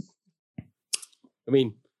 I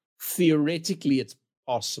mean, theoretically, it's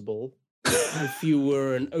possible if you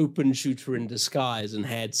were an open shooter in disguise and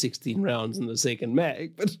had 16 rounds in the second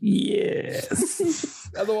mag, but yes.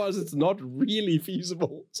 Otherwise, it's not really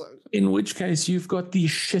feasible. So. In which case, you've got the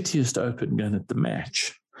shittiest open gun at the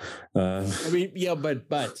match. I mean, yeah, but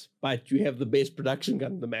you have the best production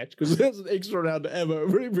gun in the match because there's an extra round of ammo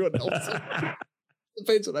for everyone else.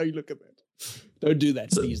 Depends on how you look at that. Don't do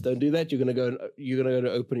that, please. Don't do that. You're gonna go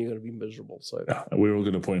to open. You're gonna be miserable. So yeah, we're all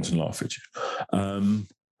gonna point and laugh at you.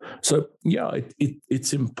 So yeah,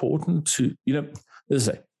 it's important to, as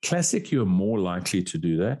I say, Classic, you're more likely to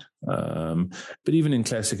do that. But even in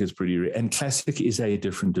Classic, it's pretty rare. And Classic is a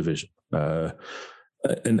different division.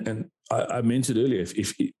 And I mentioned earlier,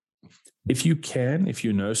 if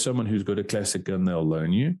you know someone who's got a Classic gun, they'll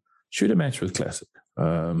loan you, shoot a match with Classic.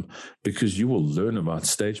 Because you will learn about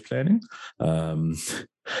stage planning, and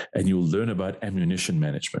you'll learn about ammunition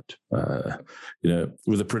management.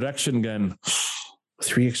 With a production gun,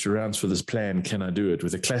 3 extra rounds for this plan. Can I do it?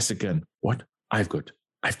 With a Classic gun, what? I've got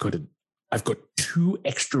 2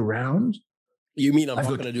 extra rounds. You mean I'm not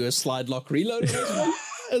going to do a slide lock reload?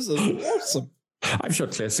 This is awesome. I've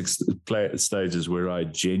shot Classic stages where I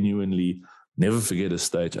genuinely never forget a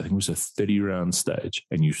stage. I think it was a 30-round stage,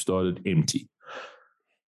 and you started empty.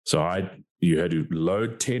 So you had to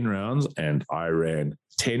load 10 rounds, and I ran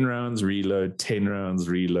 10 rounds, reload, 10 rounds,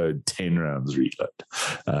 reload, 10 rounds, reload.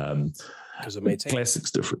 Because it made sense. Classic's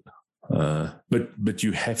different. But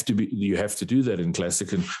you have to do that in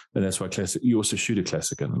Classic, and that's why Classic, you also shoot a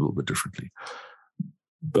Classic gun a little bit differently.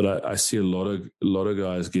 But I see a lot of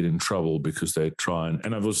guys get in trouble because they try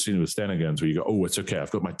and I've also seen it with standard guns where you go, oh, it's okay,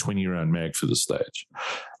 I've got my 20-round mag for the stage.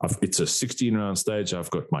 It's a 16-round stage.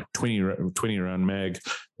 I've got my 20-round mag.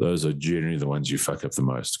 Those are generally the ones you fuck up the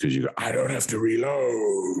most because you go, I don't have to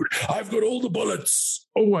reload. I've got all the bullets.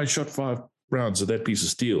 Oh, I shot 5 rounds of that piece of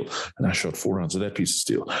steel, and I shot 4 rounds of that piece of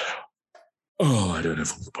steel. Oh, I don't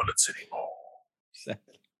have all the bullets anymore.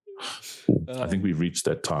 Exactly. I think we've reached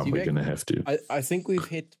that time. We're going to have to. I think we've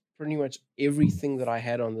hit pretty much everything that I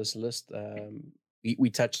had on this list. We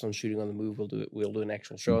touched on shooting on the move. We'll do an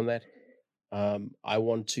actual show on that. I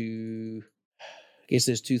want to. I guess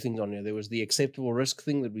there's 2 things on there. There was the acceptable risk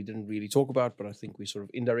thing that we didn't really talk about, but I think we sort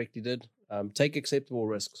of indirectly did. Take acceptable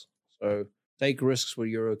risks. So take risks where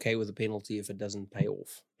you're okay with a penalty if it doesn't pay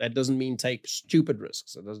off. That doesn't mean take stupid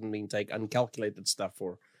risks. It doesn't mean take uncalculated stuff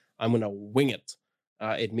or I'm going to wing it.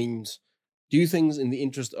 It means do things in the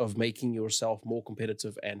interest of making yourself more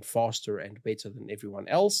competitive and faster and better than everyone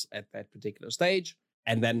else at that particular stage.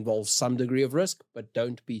 And that involves some degree of risk, but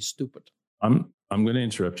don't be stupid. I'm going to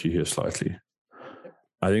interrupt you here slightly. Yep.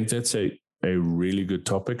 I think that's a really good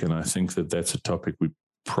topic, and I think that's a topic we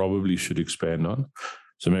probably should expand on.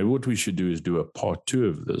 So maybe what we should do is do a part 2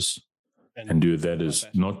 of this and do that as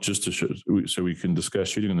not just a show, so we can discuss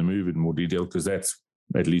shooting on the move in more detail, because that's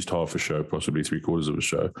at least half a show, possibly 3/4 of a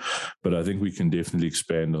show. But I think we can definitely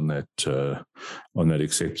expand on that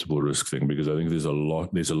acceptable risk thing, because I think there's a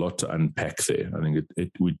lot to unpack there. I think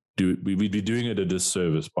we'd be doing it a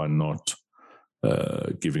disservice by not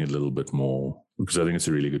giving it a little bit more, because I think it's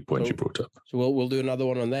a really good point you brought up. So we'll do another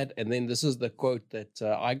one on that. And then this is the quote that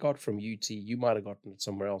I got from UT. You might have gotten it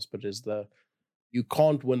somewhere else, but you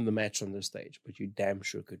can't win the match on this stage, but you damn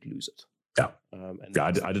sure could lose it. Yeah,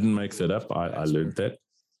 I didn't make that up. I learned that.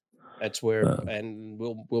 That's where, and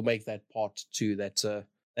we'll make that part 2. That's a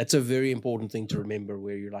very important thing to remember.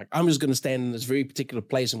 Where you're like, I'm just going to stand in this very particular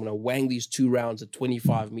place. I'm going to wang these 2 rounds at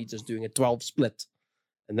 25 meters, doing a 12 split,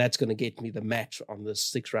 and that's going to get me the match on this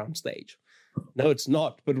 6-round stage. No, it's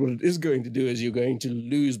not. But what it is going to do is you're going to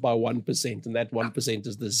lose by 1%, and that 1%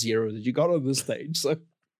 is the 0 that you got on this stage.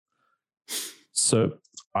 So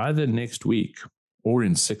either next week or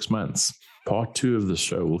in 6 months, part 2 of the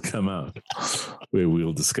show will come out where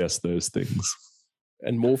we'll discuss those things.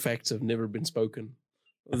 And more facts have never been spoken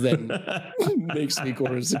than next week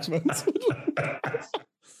or in 6 months.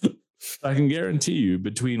 I can guarantee you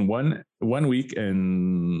between one week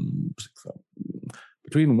and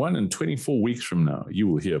between 1 and 24 weeks from now, you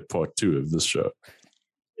will hear part 2 of this show.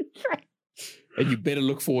 And you better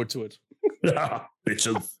look forward to it.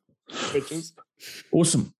 Bitches.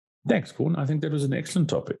 Awesome. Thanks, Corn. I think that was an excellent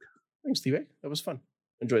topic. Thanks, Steve. That was fun.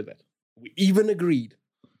 Enjoyed that. We even agreed.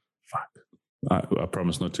 Fuck. I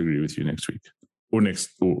promise not to agree with you next week or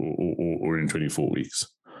in 24 weeks.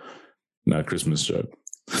 No, Christmas joke.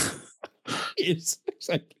 Yes,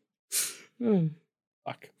 exactly.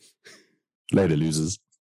 Fuck. Later, losers.